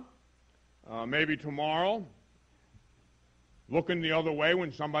someone. Maybe tomorrow, looking the other way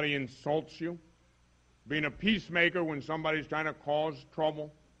when somebody insults you. Being a peacemaker when somebody's trying to cause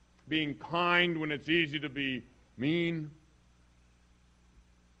trouble. Being kind when it's easy to be mean.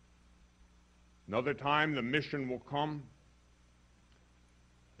 Another time the mission will come,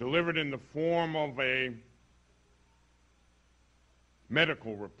 delivered in the form of a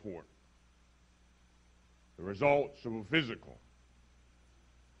medical report, the results of a physical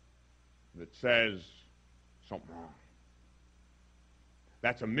that says something wrong.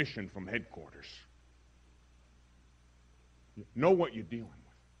 That's a mission from headquarters. You know what you're dealing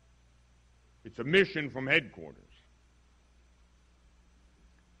with. It's a mission from headquarters.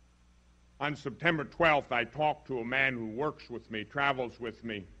 On September 12th, I talked to a man who works with me, travels with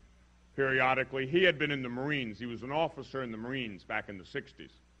me, periodically. He had been in the Marines. He was an officer in the Marines back in the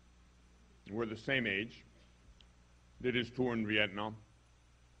 60s. We're the same age. Did his tour in Vietnam.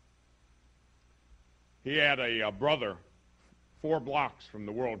 He had a brother 4 blocks from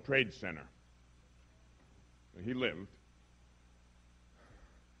the World Trade Center. He lived.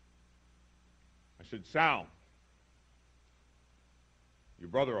 I said, Sal, your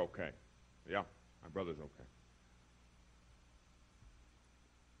brother okay? Yeah, my brother's okay.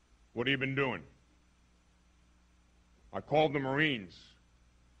 What have you been doing? I called the Marines,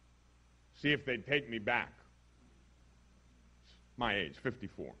 see if they'd take me back. My age,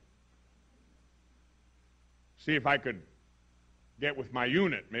 54. See if I could get with my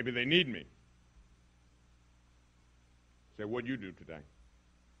unit. Maybe they need me. Said, what'd you do today?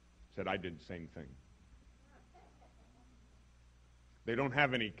 Said, I did the same thing. They don't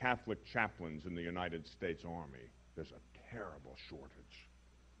have any Catholic chaplains in the United States Army. There's a terrible shortage.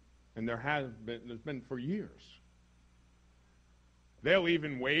 And there's been for years. They'll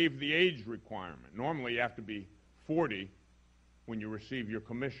even waive the age requirement. Normally you have to be 40 when you receive your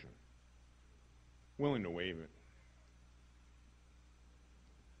commission. Willing to waive it.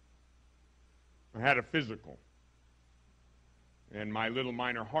 I had a physical. And my little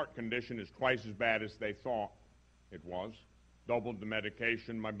minor heart condition is twice as bad as they thought it was. Doubled the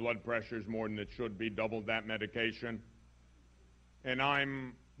medication. My blood pressure is more than it should be. Doubled that medication. And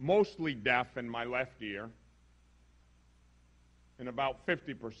I'm mostly deaf in my left ear. And about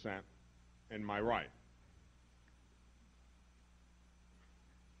 50% in my right.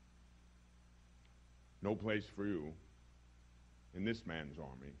 No place for you in this man's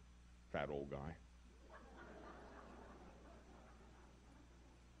army, fat old guy.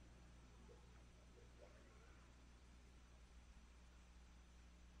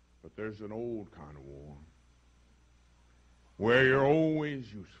 But there's an old kind of war where you're always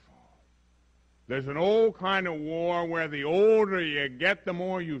useful. There's an old kind of war where the older you get, the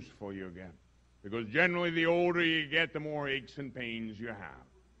more useful you get. Because generally the older you get, the more aches and pains you have.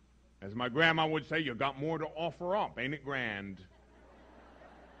 As my grandma would say, you got more to offer up. Ain't it grand?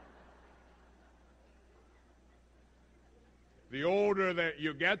 The older that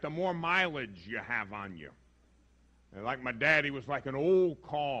you get, the more mileage you have on you. And like my daddy was like an old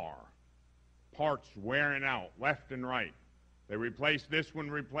car. Parts wearing out, left and right. They replace this one,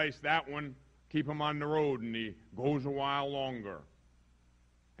 replace that one, keep him on the road, and he goes a while longer.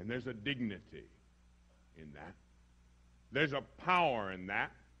 And there's a dignity in that. There's a power in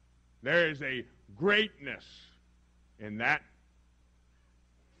that. There is a greatness in that.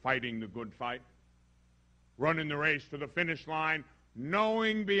 Fighting the good fight. Running the race to the finish line,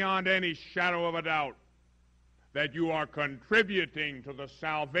 knowing beyond any shadow of a doubt that you are contributing to the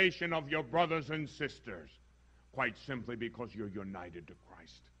salvation of your brothers and sisters, quite simply because you're united to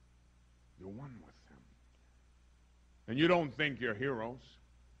Christ. You're one with Him. And you don't think you're heroes.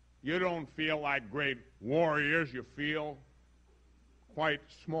 You don't feel like great warriors. You feel quite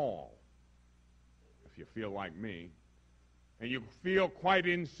small, if you feel like me. And you feel quite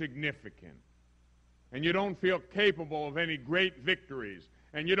insignificant. And you don't feel capable of any great victories.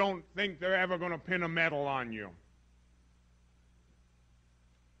 And you don't think they're ever going to pin a medal on you.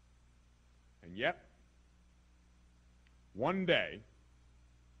 And yet, one day,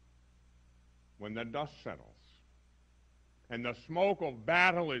 when the dust settles, and the smoke of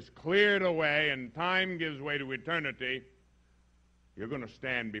battle is cleared away, and time gives way to eternity, you're going to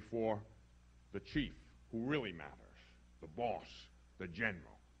stand before the chief, who really matters, the boss, the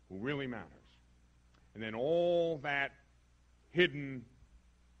general, who really matters. And then all that hidden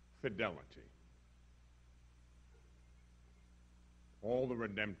fidelity, all the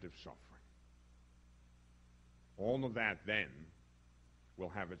redemptive suffering, all of that then will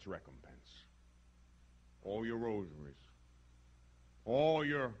have its recompense. All your rosaries, all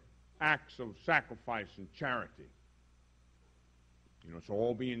your acts of sacrifice and charity, you know, it's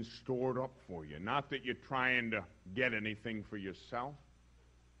all being stored up for you. Not that you're trying to get anything for yourself,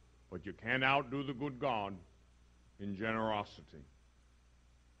 but you can't outdo the good God in generosity.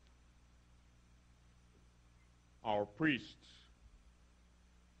 Our priests,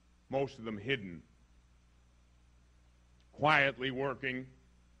 most of them hidden, quietly working,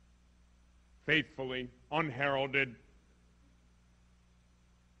 faithfully, unheralded,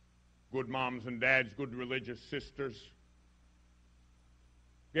 good moms and dads, good religious sisters,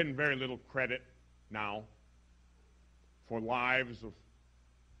 getting very little credit now for lives of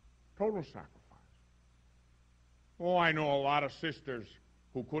total sacrifice. Oh, I know a lot of sisters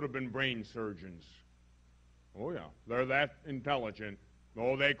who could have been brain surgeons. Oh, yeah, they're that intelligent.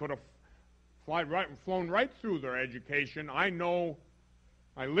 Oh, they could have flown right through their education. I know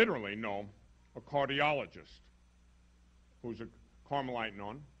I literally know a cardiologist who's a Carmelite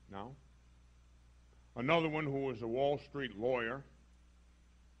nun now, another one who was a Wall Street lawyer.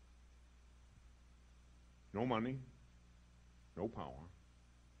 No money, no power,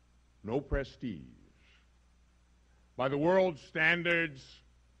 no prestige. By the world's standards,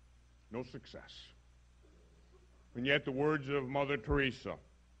 no success. And yet the words of Mother Teresa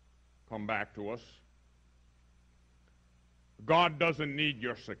come back to us. God doesn't need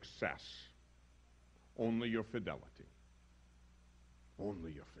your success, only your fidelity.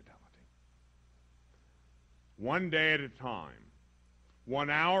 Only your fidelity. One day at a time, 1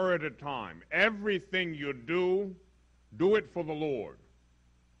 hour at a time, everything you do, do it for the Lord.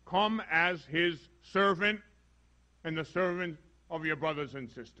 Come as His servant and the servant of your brothers and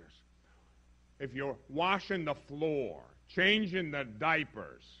sisters. If you're washing the floor, changing the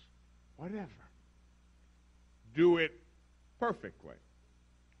diapers, whatever, do it perfectly.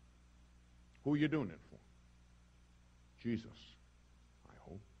 Who are you doing it for? Jesus, I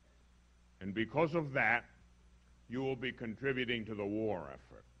hope. And because of that, you will be contributing to the war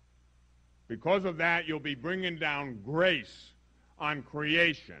effort. Because of that, you'll be bringing down grace on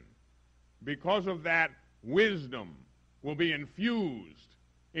creation. Because of that, wisdom will be infused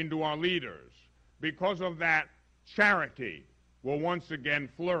into our leaders. Because of that, charity will once again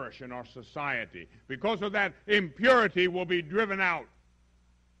flourish in our society. Because of that, impurity will be driven out.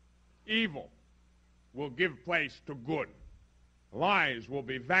 Evil will give place to good. Lies will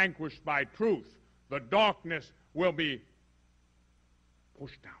be vanquished by truth. The darkness will be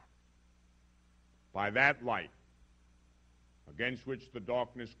pushed out by that light against which the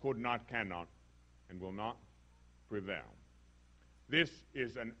darkness could not, cannot, and will not prevail. This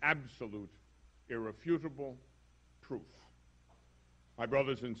is an absolute, irrefutable truth. My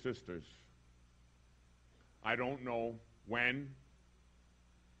brothers and sisters, I don't know when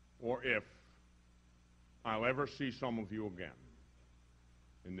or if I'll ever see some of you again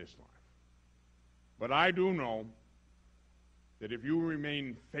in this life. But I do know that if you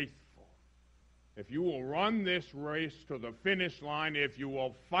remain faithful, if you will run this race to the finish line, if you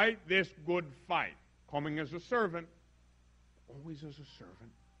will fight this good fight, coming as a servant, always as a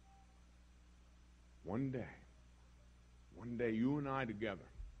servant, one day you and I together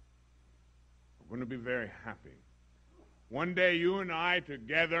are going to be very happy. One day you and I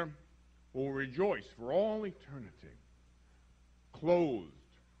together will rejoice for all eternity, clothed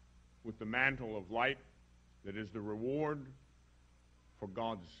with the mantle of light that is the reward for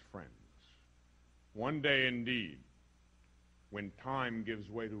God's friends. One day indeed, when time gives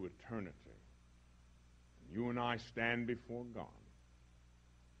way to eternity, and you and I stand before God,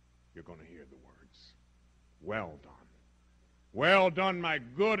 you're going to hear the words, "Well done. Well done, my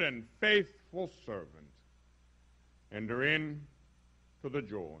good and faithful servant. Enter in to the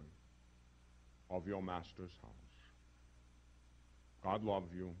joy of your master's house." God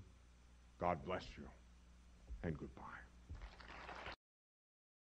love you. God bless you. And goodbye.